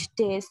 48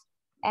 days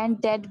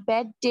and that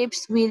bad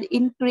debts will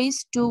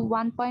increase to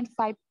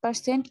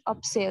 1.5% of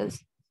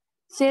sales.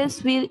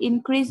 Sales will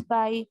increase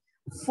by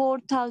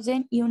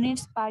 4,000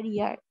 units per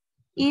year.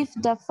 If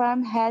the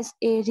firm has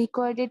a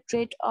recorded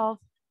rate of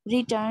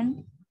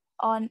return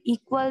on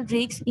equal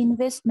risk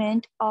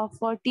investment of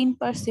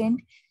 14%,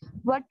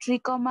 what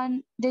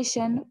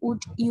recommendation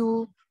would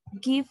you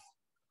give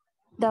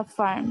the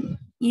firm?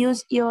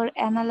 Use your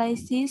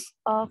analysis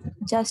of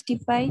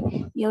justify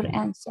your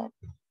answer.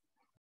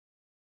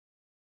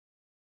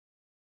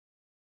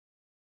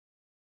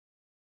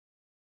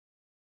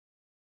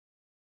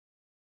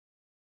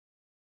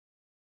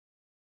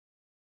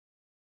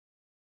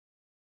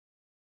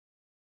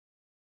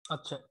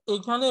 আচ্ছা,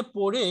 এখানে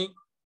পড়ে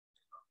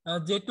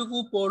যেটুকু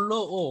পড়লো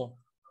ও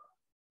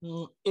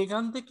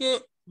এখান থেকে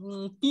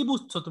কি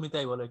বুঝছো তুমি,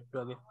 তাই বলো একটু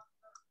আগে।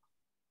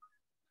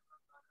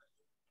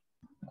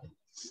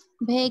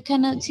 ভাই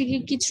এখানে হচ্ছে কি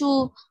কিছু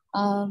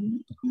আম,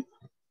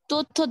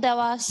 তথ্য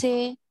দেওয়া আছে,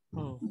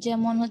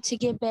 যেমন হচ্ছে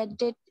কি ব্যাড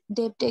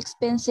ডেট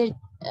এক্সপেন্সের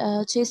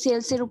হচ্ছে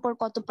সেলস এর উপর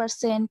কত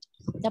 %,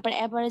 তারপর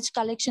এভারেজ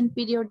কালেকশন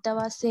পিরিয়ড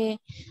দেওয়া আছে,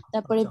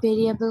 তারপরে আচ্ছা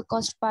ভেরিয়েবল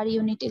কস্ট পার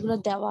ইউনিট এগুলো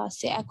দেওয়া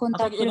আছে। এখন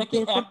আচ্ছা, তারপরে এটা কি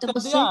বের করতে একটা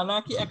বলছে। দেয়া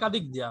নাকি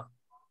একাধিক দেয়া?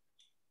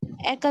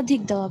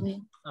 একাধিক দেওয়া হবে।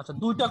 আচ্ছা,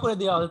 দুইটা করে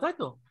দেওয়া হবে তাই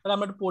তো। তাহলে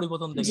আমরা একটু পড়ি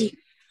প্রথম থেকে। জি।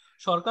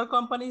 সরকার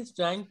company is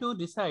trying to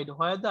decide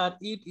whether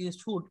it is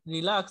should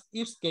relax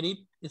it's credit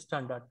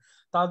standard.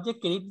 তার যে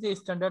ক্রেডিট যে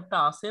স্ট্যান্ডার্ডটা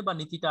আছে বা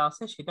নীতিটা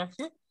আছে সেটা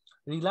সে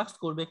রিল্যাক্স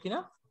করবে কিনা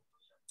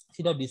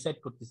সেটা ডিসাইড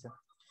করতেছে।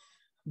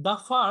 The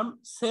farm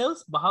sales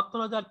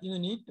 72,000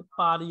 unit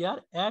per year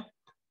at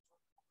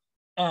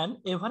an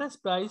average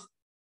price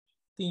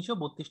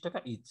 332 টাকা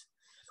ইচ।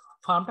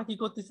 ফার্মটা কি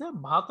করতেছে,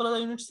 72,000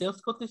 ইউনিট সেলস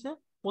করতেছে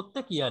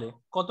প্রত্যেক ইয়ারে।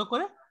 কত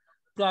করে?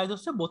 প্রাইস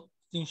হচ্ছে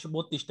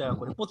 332 টাকা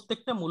করে,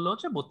 প্রত্যেকটা মূল্য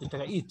হচ্ছে 32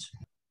 টাকা ইচ।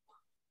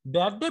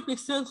 ব্যাড ডেট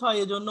এক্সপেন্স হয়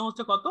এজন্য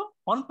হচ্ছে কত,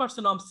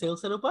 1% অফ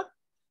সেলস এর উপর।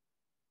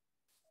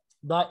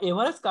 The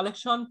average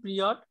collection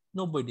period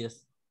 90 days,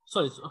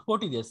 sorry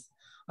 40 days,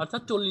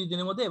 অর্থাৎ 40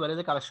 দিনের মধ্যে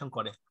এভারেজে কালেকশন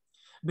করে।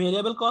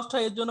 ভেরিয়েবল কস্ট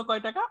হয় এর জন্য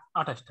কয় টাকা,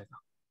 28 টাকা।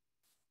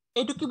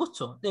 এইটুকু কি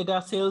বুঝছো? এটা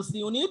সেলস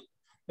ইউনিট,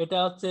 এটা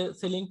হচ্ছে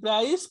selling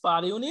price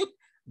per unit,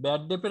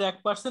 bad ডেটের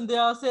 1%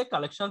 দেওয়া আছে,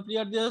 কালেকশন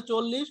পিরিয়ড দেওয়া আছে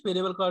 40,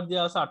 ভেরিয়েবল কস্ট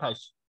দেওয়া আছে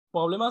 28।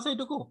 প্রবলেম আছে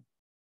এইটুকু?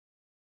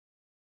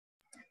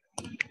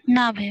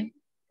 না ভাই।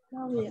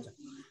 আচ্ছা।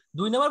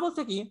 2 নম্বর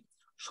বলছে কি,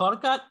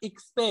 সরকার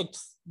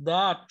এক্সপেক্টস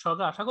দ্যাট,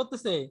 সরকার আশা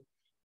করতেছে,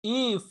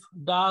 if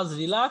does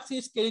relax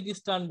it's credit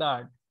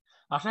standard,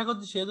 আশা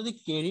করছে সে যদি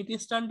ক্রেডিট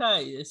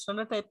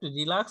স্ট্যান্ডার্ডটা একটু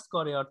রিল্যাক্স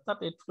করে, অর্থাৎ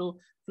একটু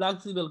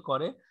ফ্লেক্সিবল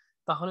করে,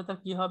 তাহলে তার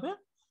কি হবে,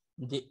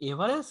 যে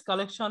এভারেজ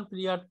কালেকশন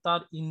পিরিয়ড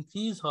তার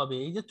ইনক্রিজ হবে।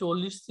 এই যে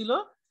 40 ছিল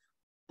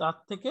তার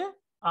থেকে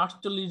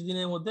 48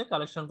 দিনের মধ্যে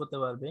কালেকশন করতে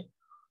পারবে।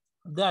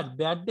 That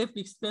bad date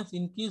expense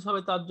increase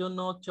হবে তার জন্য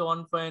হচ্ছে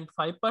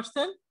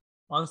 1.5%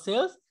 অন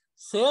সেলস।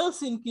 সেলস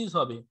ইনক্রিজ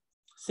হবে,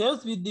 সেলস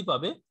বৃদ্ধি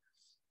পাবে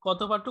কত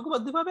পারটুকু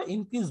বৃদ্ধি পাবে,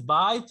 ইনক্রিজ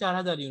বাই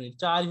 4,000 ইউনিট,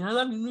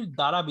 4,000 ইউনিট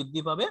দ্বারা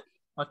বৃদ্ধি পাবে।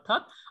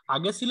 অর্থাৎ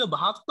আগে ছিল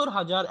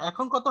 72,000,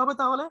 এখন কত হবে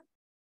তাহলে?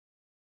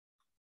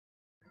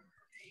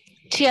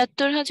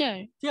 73,000।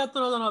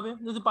 73,000 হবে,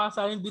 যদি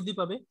 4 ইউনিট বৃদ্ধি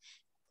পাবে।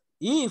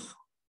 If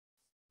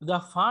the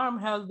firm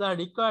has the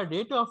required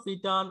rate of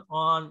return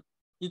on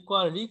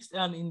equal risk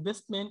and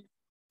investment,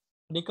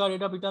 required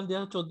rate of return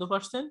দেওয়া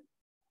 14%,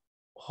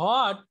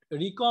 what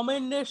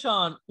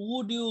recommendation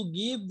would you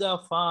give the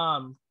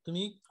firm,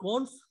 তুমি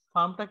কোন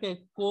ফার্মটাকে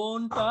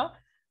কোনটা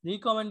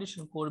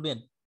রিকমেন্ডেশন করবেন?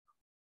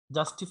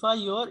 Justify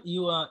your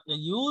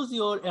use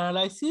your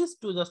analysis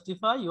to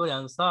justify your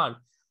answer,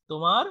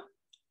 তোমার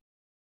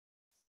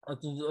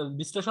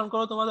বিশ্লেষণ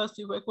করো, তোমার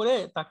justify করে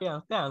তাকে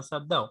একটা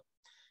অ্যান্সার দাও।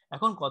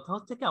 এখন কথা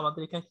হচ্ছে কি,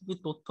 আমাদের এখানে কি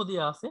তথ্য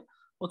দেওয়া আছে।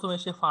 প্রথমে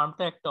সে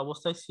ফার্মটা একটা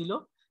অবস্থায় ছিল,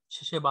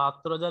 সে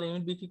 72,000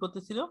 ইউনিট বিক্রি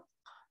করতেছিল।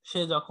 সে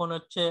যখন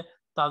হচ্ছে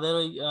তাদের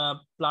ওই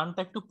প্ল্যানটা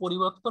একটু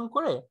পরিবর্তন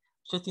করে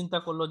সে চিন্তা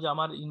করলো যে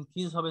আমার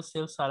ইনক্রিজ হবে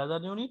সেলস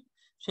 4,000 ইউনিট,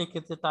 সেই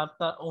ক্ষেত্রে তার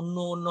তার অন্য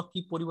অন্য কি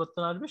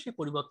পরিবর্তন আসবে সেই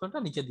পরিবর্তনটা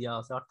নিচে দেওয়া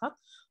আছে। অর্থাৎ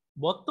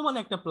বর্তমানে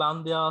একটা প্ল্যান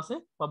দেওয়া আছে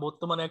বা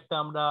বর্তমানে একটা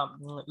আমরা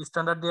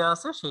স্ট্যান্ডার্ড দেওয়া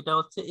আছে, সেটা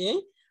হচ্ছে এই,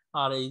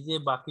 আর এই যে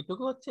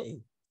বাকিটুকু হচ্ছে এই।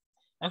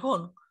 এখন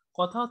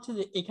কথা হচ্ছে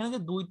যে এখানে যে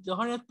দুই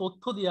ধরনের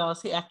তথ্য দেওয়া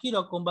আছে একই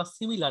রকম বা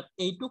সিমিলার,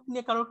 এইটুক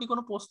নিয়ে কারোর কি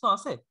কোনো প্রশ্ন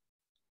আছে?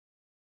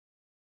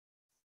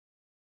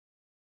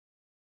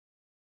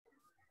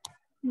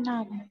 না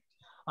ভাই।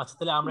 আচ্ছা,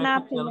 তাহলে আমরা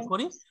একটু খেয়াল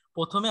করি।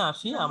 প্রথমে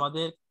আসি,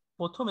 আমাদের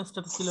প্রথম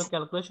স্টেপ ছিল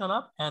calculation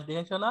of and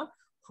direction of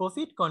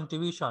profit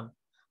contribution.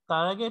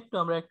 তার আগে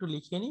আমরা একটু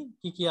লিখে নিই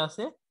কি কি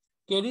আছে।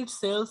 Credit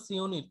sales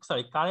unit,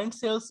 sorry current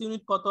sales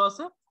unit কত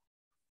আছে?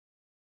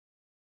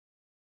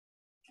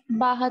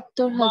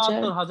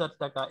 72,000। 72,000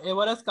 টাকা।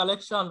 এভারেজ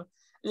কালেকশন,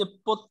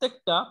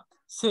 প্রত্যেকটা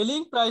সেলিং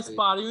প্রাইস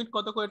পার ইউনিট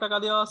কত করে টাকা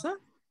দেওয়া আছে?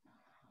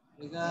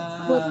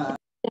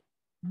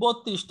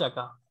 32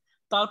 টাকা।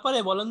 তারপরে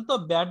বলেন তো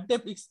ব্যাড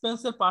ডেট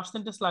এক্সপেন্সের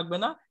পার্সেন্টেজ লাগবে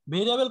না,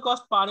 ভেরিয়েবল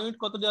কস্ট পার ইউনিট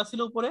কত দেওয়া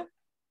ছিল উপরে?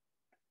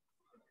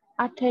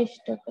 28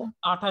 টাকা।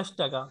 28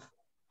 টাকা।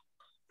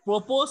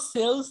 প্রপোজ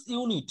সেলস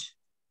ইউনিট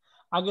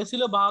আগে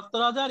ছিল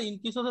 72,000,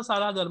 ইনক্রিজ হচ্ছে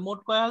 4,000, মোট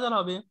কয় হাজার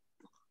হবে?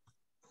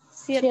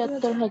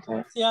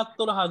 76,000।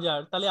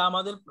 76,000। তাহলে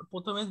আমাদের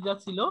প্রথমে যা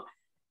ছিল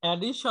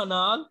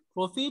অ্যাডিশনাল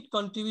প্রফিট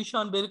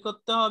কন্ট্রিবিউশন বের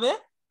করতে হবে।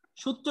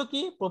 সূত্র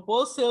কি?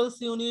 Propose sales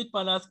unit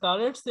minus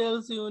current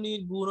sales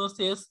unit গুণ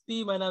হচ্ছে এসপি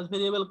মাইনাস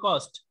ভেরিয়েবল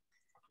কস্ট।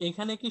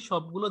 এখানে কি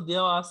সবগুলো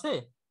দেওয়া আছে?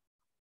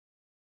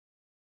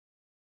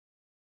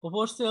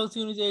 প্রপোজ সেলস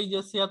ইউনিট এই যে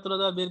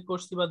 76,000 বের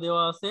করছি বা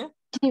দেওয়া আছে।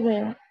 জি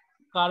ভাইয়া।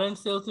 কারেন্ট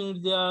সেলস ইউনিট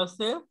দেওয়া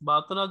আছে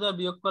 72,000,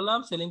 বিয়োগ করলাম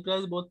সেলিং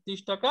প্রাইস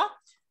 32 টাকা,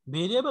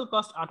 ভেরিয়েবল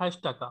কস্ট 28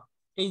 টাকা,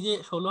 এই যে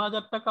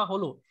 16,000 টাকা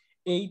হলো।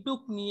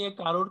 এইটুক নিয়ে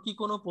কারোর কি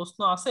কোনো প্রশ্ন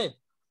আছে?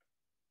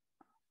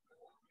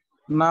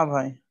 না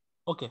ভাই।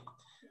 ওকে,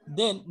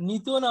 দেন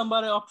দ্বিতীয়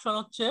নাম্বারে অপশন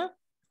হচ্ছে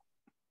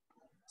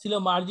ছিল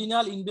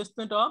মার্জিনাল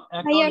ইনভেস্টমেন্ট অফ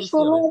ভাইয়া অ্যাকাউন্ট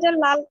রিসিভেবল। 16,000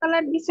 লাল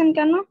কালার দিচ্ছেন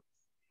কেন?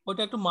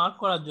 ওটা একটু মার্ক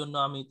করার জন্য,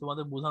 আমি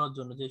তোমাদের বোঝানোর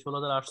জন্য যে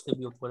 16,000 আসছে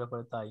বিয়োগ করে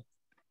পরে, তাই।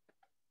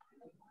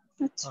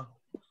 আচ্ছা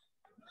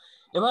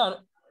এবার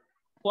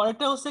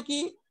পরেরটা হচ্ছে কি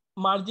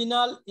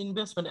মার্জিনাল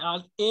ইনভেস্টমেন্ট আর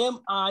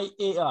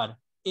এমআইএআর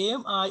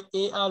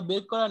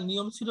বের করার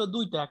নিয়ম ছিল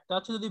দুইটা, একটা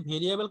হচ্ছে যদি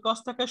ভেরিয়েবল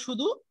কস্ট থাকে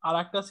শুধু, আর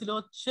একটা ছিল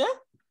হচ্ছে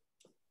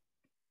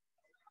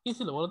কি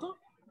ছিল বলতো,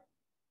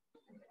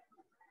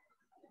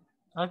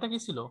 আরেকটা কি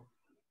ছিল,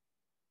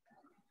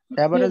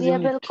 এভারেজ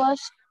ভেরিয়েবল ইউনিট।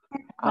 কস্ট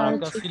আর আর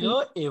একটা হচ্ছে ছিল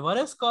কি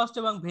এভারেজ কস্ট,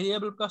 এবং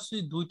ভেরিয়েবল কস্ট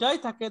যদি দুইটাই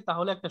থাকে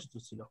তাহলে একটা শুধু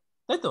ছিল,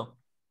 তাই তো?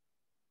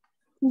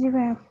 জি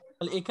ভাইয়া।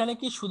 তাহলে এখানে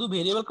কি শুধু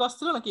ভেরিয়েবল কস্ট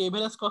ছিল নাকি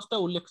এভারেজ কস্টটা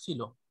উল্লেখ ছিল?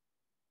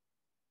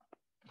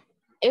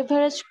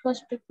 এভারেজ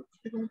কস্ট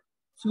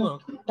ছিল,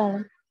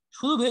 দাঁড়ান।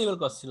 শুধু ভেরিয়েবল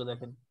কস্ট ছিল,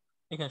 দেখেন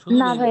এখানে শুধু না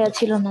ভেরিয়েবল ভাইয়া কস্ট।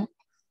 ছিল না।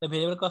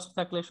 ভেরিয়েবল কস্ট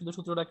থাকলে শুধু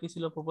সূত্রটা কি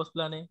ছিল প্রপোজ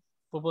প্ল্যানে,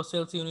 propose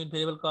sales unit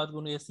variable cost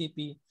গুণ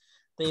এসিপি।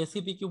 তো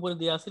এসিপি কি উপরে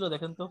দেওয়া ছিল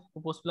দেখেন তো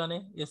প্রপোজ প্ল্যানে,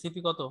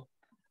 এসিপি কত,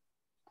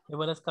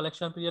 এভারেজ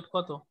কালেকশন পিরিয়ড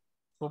কত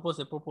প্রপোজ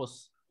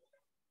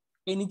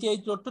এই নিচে এই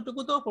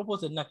চোট্টটুকু তো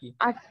প্রপোজের নাকি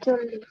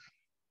 48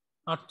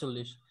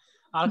 48,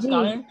 আর জি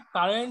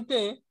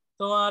কারেন্টে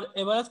তোমার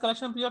এভারেজ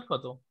কালেকশন পিরিয়ড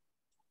কত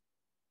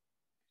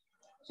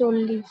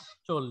 40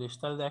 40।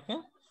 তাহলে দেখেন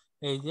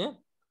এই যে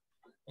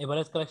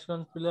average collection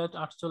period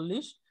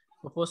 48,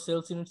 propose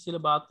sales unit ছিল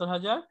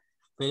 72,000,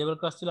 ভেরিয়েবল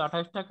কস্ট ছিল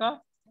 28 টাকা,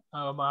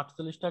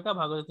 48 টাকা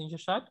ভাগ হলে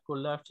 360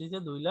 করলে আসছে যে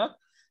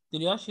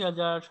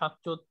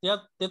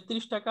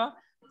 2,83,733 টাকা।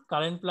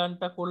 কারেন্ট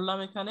প্ল্যানটা করলাম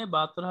এখানে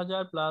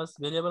 72,000 plus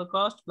variable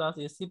cost plus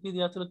ACP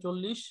দেওয়া ছিল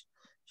 40,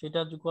 সেটা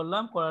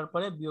করলাম, করার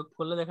পরে বিয়োগ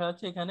করলে দেখা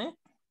যাচ্ছে এখানে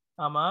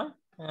আমার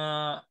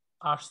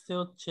আসছে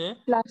হচ্ছে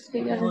প্লাস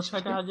ফিগার আসছে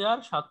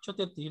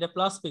 59,733, এটা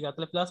প্লাস ফিগার।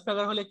 তাহলে প্লাস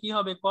ফিগার হলে কি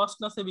হবে, কস্ট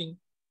না সেভিং?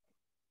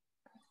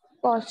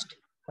 কস্ট।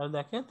 তাহলে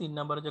দেখেন 3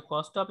 নম্বরে যে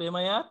কস্ট অফ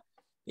এমআইআর,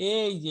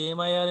 এই যে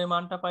এমআইআর এর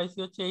মানটা পাইছি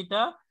হচ্ছে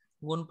এইটা,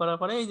 গুণ করার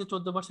পরে এই যে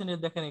 14%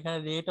 দেখেন এখানে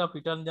রেট অফ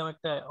রিটার্ন যেমন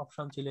একটা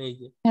অপশন ছিল, এই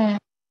যে হ্যাঁ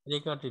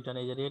রেকর্ড রিটার্ন,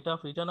 এই যে rate of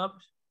return of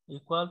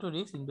equal to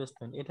risk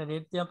investment, এটা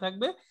রেট দেওয়া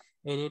থাকবে,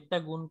 এই রেটটা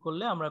গুণ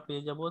করলে আমরা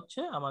পেয়ে যাব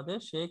হচ্ছে আমাদের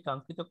সেই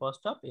কাঙ্ক্ষিত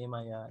কস্ট অফ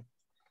এমআইআর।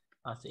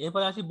 আচ্ছা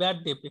এরপরে আসি ব্যাড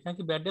ডেট, এখানে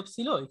কি ব্যাড ডেট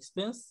ছিল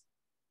এক্সপেন্স?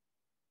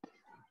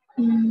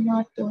 না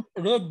তো।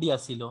 রেট দেওয়া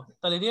ছিল,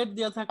 তাহলে রেট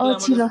দেওয়া ও থাকলে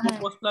আমাদের ছিল হ্যাঁ।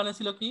 প্রপোজ প্ল্যানে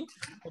ছিল কি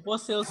প্রপোজ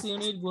সেলস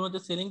ইউনিট গুণ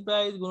হচ্ছে সেলিং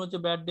প্রাইস গুণ হচ্ছে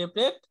ব্যাড ডেট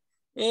রেট।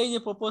 এই যে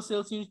প্রপোজ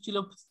সেলস ইউনিট ছিল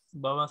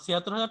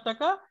 76,000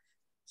 টাকা,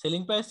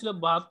 সেলিং প্রাইস ছিল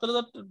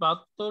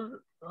 72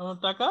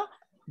 টাকা,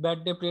 ব্যাড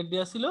ডেট রেট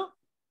দেওয়া ছিল,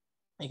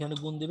 এখানে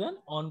গুণ দিবেন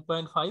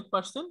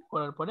 1.5%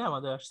 করার পরে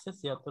আমাদের আসছে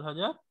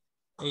 76,000।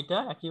 এইটা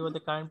একইভাবে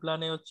কারেন্ট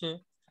প্ল্যানে হচ্ছে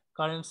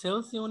কারেন্ট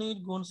সেলস ইউনিট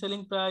গুণ selling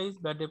price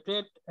bad date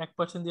rate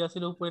 1% দেওয়া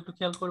ছিল, উপরে একটু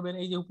খেয়াল করবেন,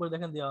 এই যে উপরে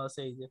দেখেন দেওয়া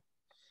আছে এই যে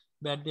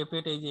ব্যাড ডেট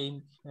রেট, এই যে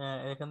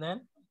এখানে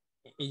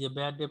এই যে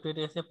ব্যাড ডেট রেট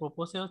এসে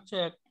প্রপোজে হচ্ছে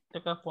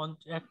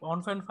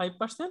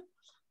 1.5%,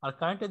 আর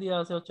কারেন্টে দেওয়া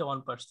আছে হচ্ছে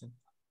 1%।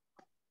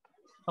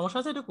 সমস্যা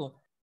আছে এটুকু?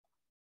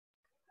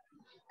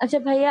 আচ্ছা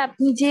ভাইয়া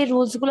আপনি যে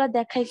রুলস গুলা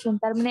দেখাইছেন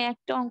তার মানে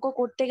একটা অঙ্ক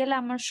করতে গেলে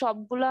আমার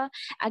সবগুলা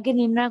আগে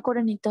নির্ণয়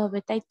করে নিতে হবে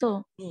তাই তো,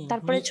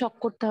 তারপরে ছক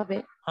করতে হবে?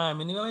 হ্যাঁ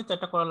মিনিমাম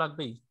 4টা করা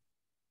লাগবেই।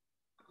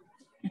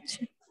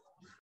 আচ্ছা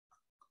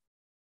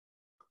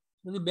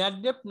যদি ব্যাড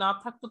ডেট না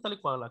থাকতো তাহলে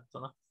করা লাগতো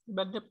না,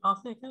 ব্যাড ডেট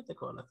আছে এখানে তো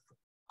করা লাগতো,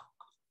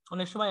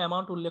 অনেক সময়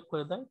অ্যামাউন্ট উল্লেখ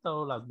করে দেয়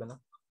তাও লাগবে না।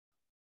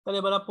 তাহলে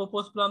এবার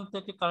প্রপোজ প্ল্যান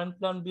থেকে কারেন্ট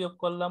প্ল্যান বিয়োগ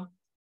করলাম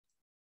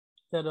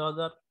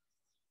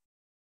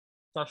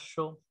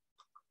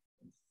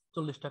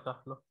 13,440 টাকা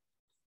হলো।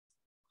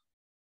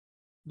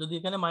 যদি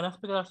এখানে মাইনাস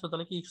ফিগার আসতো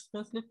তাহলে কি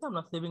এক্সপেন্স লিখতাম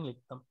না সেভিং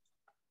লিখতাম?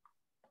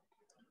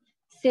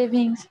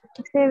 সেভিংস।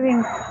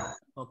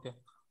 ওকে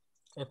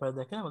এরপরে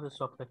দেখেন আমাদের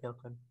সবটা খেয়াল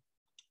করেন,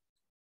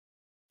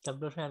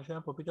 ক্যালকুলেশন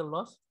অ্যাডিশনাল প্রফিট আর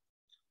লস,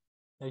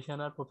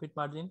 অ্যাডিশনাল প্রফিট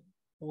মার্জিন,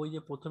 ওই যে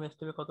প্রথম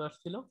স্টেপে কত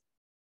আসছিল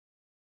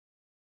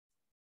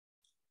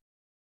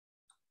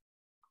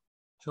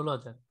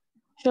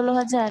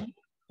 16,000,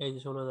 এই যে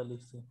 16,000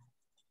 লিখছি।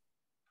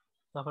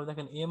 তারপরে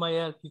দেখেন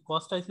এমআইআর কি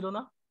কস্ট আইছিল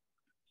না,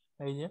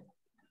 এই যে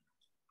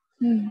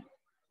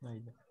এই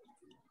যে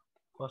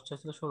কস্ট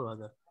ছিল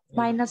 16,000,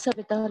 মাইনাস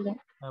হবে তাহলে।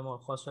 হ্যাঁ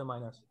cost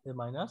minus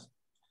minus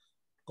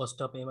cost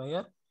of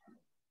MIR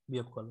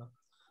বিয়োগ করলাম।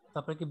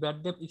 তারপরে কি ব্যাড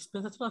ডেট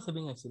এক্সপেন্স আছে না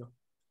সেভিং আছিল?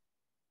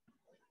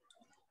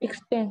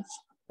 এক্সপেন্স।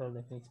 তাহলে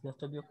দেখেন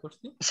এক্সপেন্সটা বিয়োগ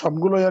করছি,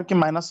 সবগুলো আর কি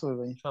মাইনাস হবে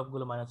ভাই?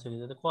 সবগুলো মাইনাস হয়ে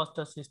যাবে, কস্ট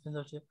আর এক্সপেন্স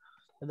আছে,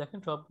 দেখেন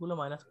সবগুলো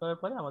মাইনাস করার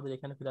পরে আমাদের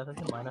এখানে প্লাস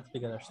আছে মাইনাস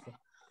ফিগার আসছে।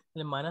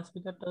 তাহলে মাইনাস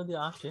ফিগারটা যদি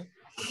আসে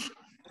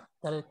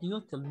তাহলে কি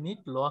হচ্ছে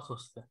নেট লস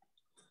হচ্ছে,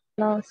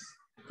 লস।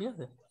 ঠিক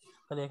আছে?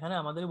 তাহলে এখানে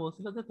আমাদের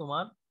বলছিল যে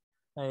তোমার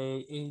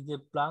এই যে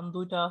প্ল্যান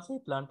দুইটা আছে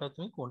প্ল্যানটা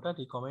তুমি কোনটা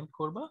রিকমেন্ড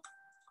করবা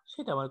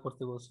সেটা আমার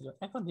করতে বলছিল।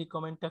 এখন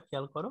রিকমেন্ডটা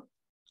খেয়াল করো,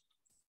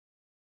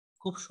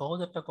 খুব সহজ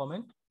একটা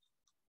কমেন্ট,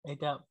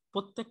 এটা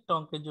প্রত্যেকটা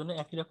অঙ্কের জন্য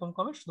একই রকম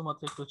কমেন্ট,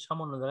 শুধুমাত্র একটু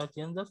সামান্য জায়গায়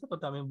চেঞ্জ আছে,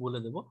 ওটা আমি বলে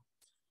দেব।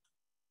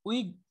 We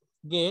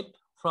get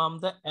from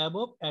the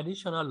above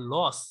additional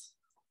loss,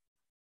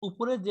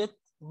 উপরে যে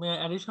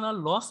অ্যাডিশনাল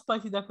লস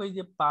পাইছি দেখো এই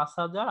যে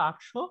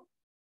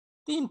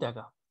 5,803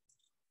 টাকা,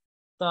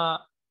 তা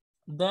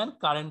দেন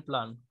কারেন্ট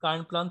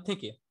প্ল্যান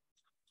থেকে।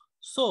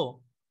 So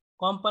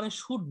company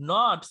should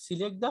not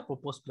select the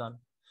propose plan.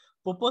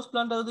 Propose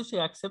প্ল্যানটা যদি সে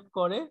অ্যাকসেপ্ট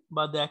করে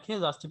বা দেখে,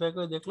 জাস্টিফাই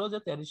করে দেখলো যে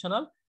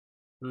অ্যাডিশনাল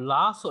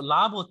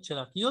লাভ হচ্ছে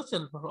না, কি হচ্ছে,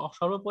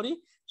 সর্বোপরি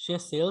সে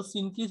সেলস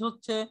ইনক্রিজ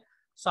হচ্ছে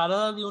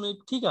 4,000 ইউনিট,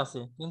 ঠিক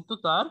আছে, কিন্তু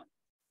তার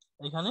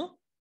এখানে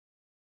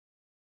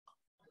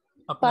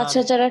আপনার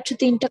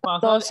 5,803 টাকা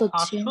লস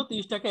হচ্ছে,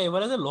 5,830 টাকা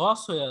এভারেজে লস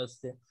হয়ে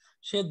আসছে,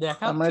 সে আমরা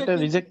দেখাচ্ছে এটা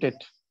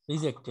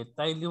রিজেক্টেড।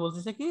 তাই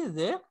বলতেছে কি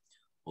যে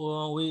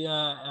we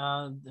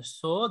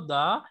so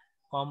the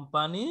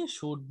company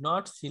should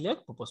not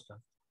select propose plan.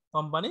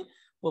 Company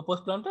propose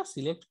প্ল্যানটা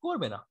সিলেক্ট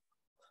করবে না।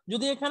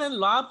 যদি এখানে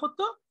লাভ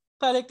হতো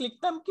তাহলে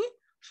লিখতাম কি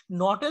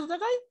নটের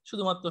জায়গায়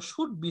শুধুমাত্র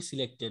শুড বি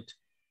সিলেক্টেড।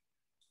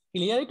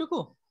 ক্লিয়ার এটুকু?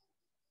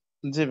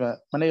 জি ভাই,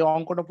 মানে এই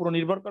অঙ্কটা পুরো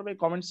নির্ভর করবে এই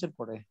কমেন্টস এর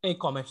পরে। এই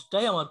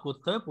কমেন্টসটাই আমার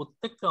করতে হবে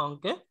প্রত্যেকটা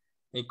অঙ্কে,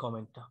 এই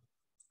কমেন্টটা।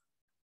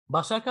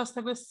 বাসার কাজ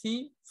থাকবে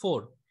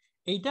C4।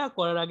 এইটা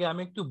করার আগে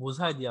আমি একটু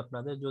বোঝাই দিই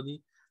আপনাদের, যদি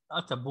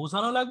আচ্ছা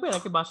বোঝানো লাগবে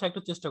নাকি বাসায়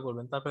একটু চেষ্টা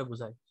করবেন তারপরে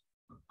বোঝাই?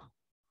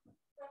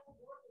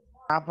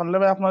 না পারলে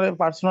ভাই আপনাদের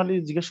পার্সোনালি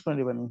জিজ্ঞেস করে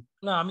নেবেন।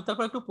 না আমি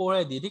তারপর একটু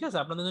পড়াই দিই, ঠিক আছে,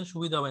 আপনাদের জন্য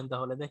সুবিধা হবেন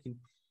তাহলে। দেখেন,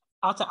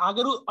 আচ্ছা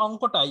আগের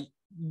অঙ্কটাই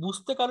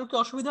বুঝতে কারোর কি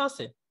অসুবিধা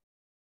আছে?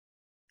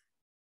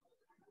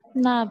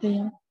 না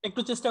ভাইয়া।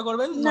 একটু চেষ্টা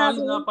করবেন, না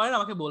যদি না পারেন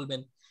আমাকে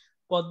বলবেন।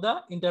 Padma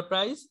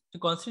enterprise to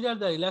consider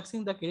the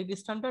relaxing the credit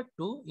standard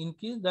to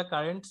increase the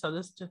current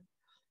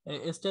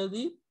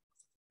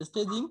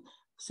staging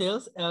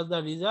sales as the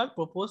result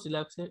proposed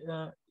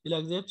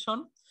relaxation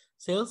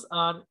sales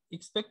are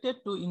expected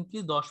to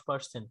increase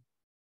 10%।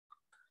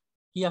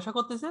 কি আশা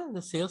করতেছে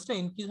যে সেলসটা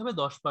ইনক্রিজ হবে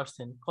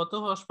 10%। কত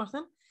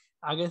 10%?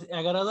 আগে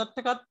 11,000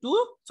 টাকা টু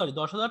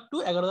 10,000 টু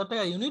 11,000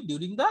 টাকা ইউনিট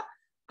ডিউরিং দ্য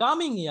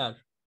কামিং ইয়ার।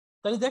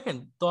 তাহলে দেখেন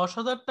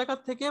 10,000 টাকা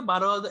থেকে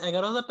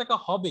 11,000 টাকা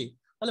হবে।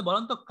 তাহলে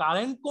বলেন তো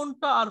কারেন্ট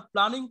কোনটা আর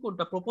প্ল্যানিং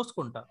কোনটা, প্রপোজ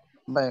কোনটা?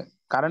 ভাই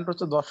কারেন্ট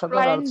হচ্ছে 10,000 আর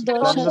কারেন্ট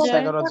প্ল্যানিং হচ্ছে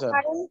 10,000, 11,000।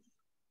 Current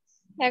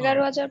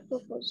 11,000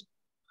 propose.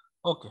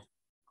 ওকে,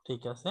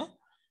 ঠিক আছে,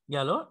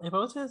 গেল।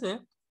 এবার হচ্ছে যে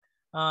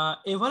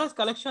average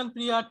collection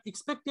period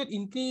expected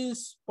increase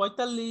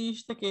 45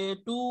 থেকে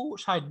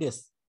 60 ডেজ।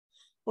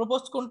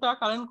 প্রপোজ কোনটা,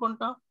 কারেন্ট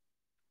কোনটা?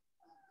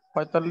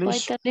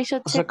 45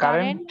 হচ্ছে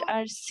কারেন্ট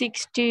আর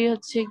 60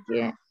 হচ্ছে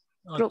গিয়ে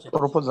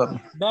proposal.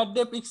 Bad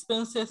date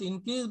expenses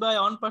increase by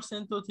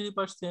 1% to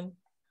 3%।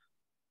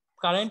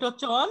 Current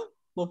হচ্ছে 1,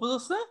 প্রপোজ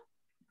হচ্ছে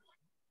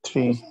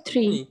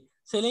 3।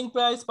 সেলিং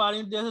প্রাইস পার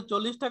ইউনিট দেওয়া আছে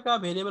 40 টাকা,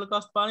 ভেরিয়েবল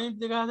কস্ট পার ইউনিট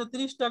দেওয়া আছে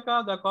 30 টাকা।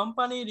 The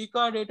company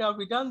required rate of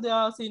return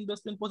দেওয়া আছে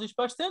investment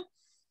 25%।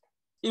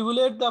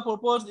 Evaluate the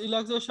proposed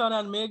relaxation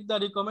and make the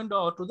recommend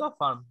to the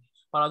farm.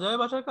 পারা যাবে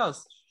বাসার কাজ?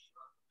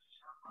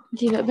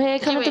 জি ভাই,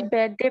 এখানে তো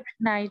ব্যাড ডেট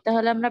নাই,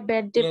 তাহলে আমরা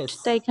ব্যাড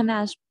ডেটটা এখানে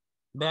আসবে।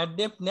 ব্যাড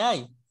ডেট নাই?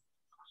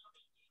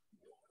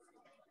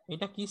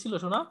 এটা কি ছিল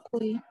শোনা?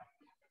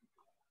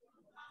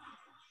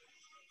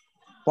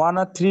 1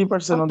 আর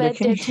 3%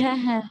 দেখেন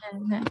হ্যাঁ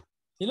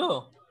ছিল।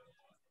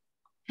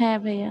 হ্যাঁ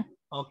ভাইয়া।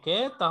 ওকে,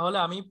 তাহলে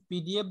আমি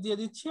পিডিএফ দিয়ে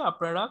দিচ্ছি,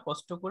 আপনারা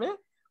কষ্ট করে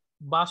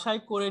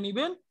বাসায় করে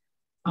নেবেন।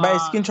 ভাই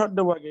স্ক্রিনশট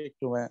দেবো আগে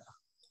একটু ভাই।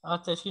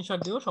 আচ্ছা স্ক্রিনশট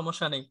দিব,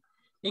 সমস্যা নেই।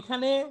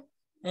 এখানে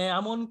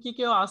এমন কি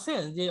কেউ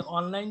আছেন যে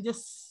অনলাইন যে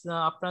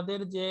আপনাদের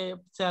যে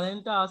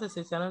চ্যানেলটা আছে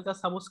সেই চ্যানেলটা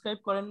সাবস্ক্রাইব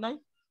করেন নাই?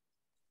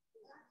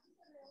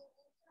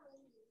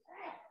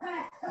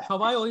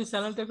 সবাই ওই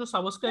চ্যানেলটা একটু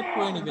সাবস্ক্রাইব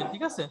করে নেবেন,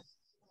 ঠিক আছে,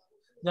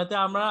 যাতে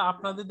আমরা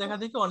আপনাদের দেখা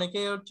দেখি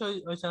অনেকেই হচ্ছে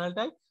ওই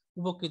চ্যানেলটাই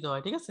উপকৃত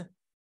হয়, ঠিক আছে।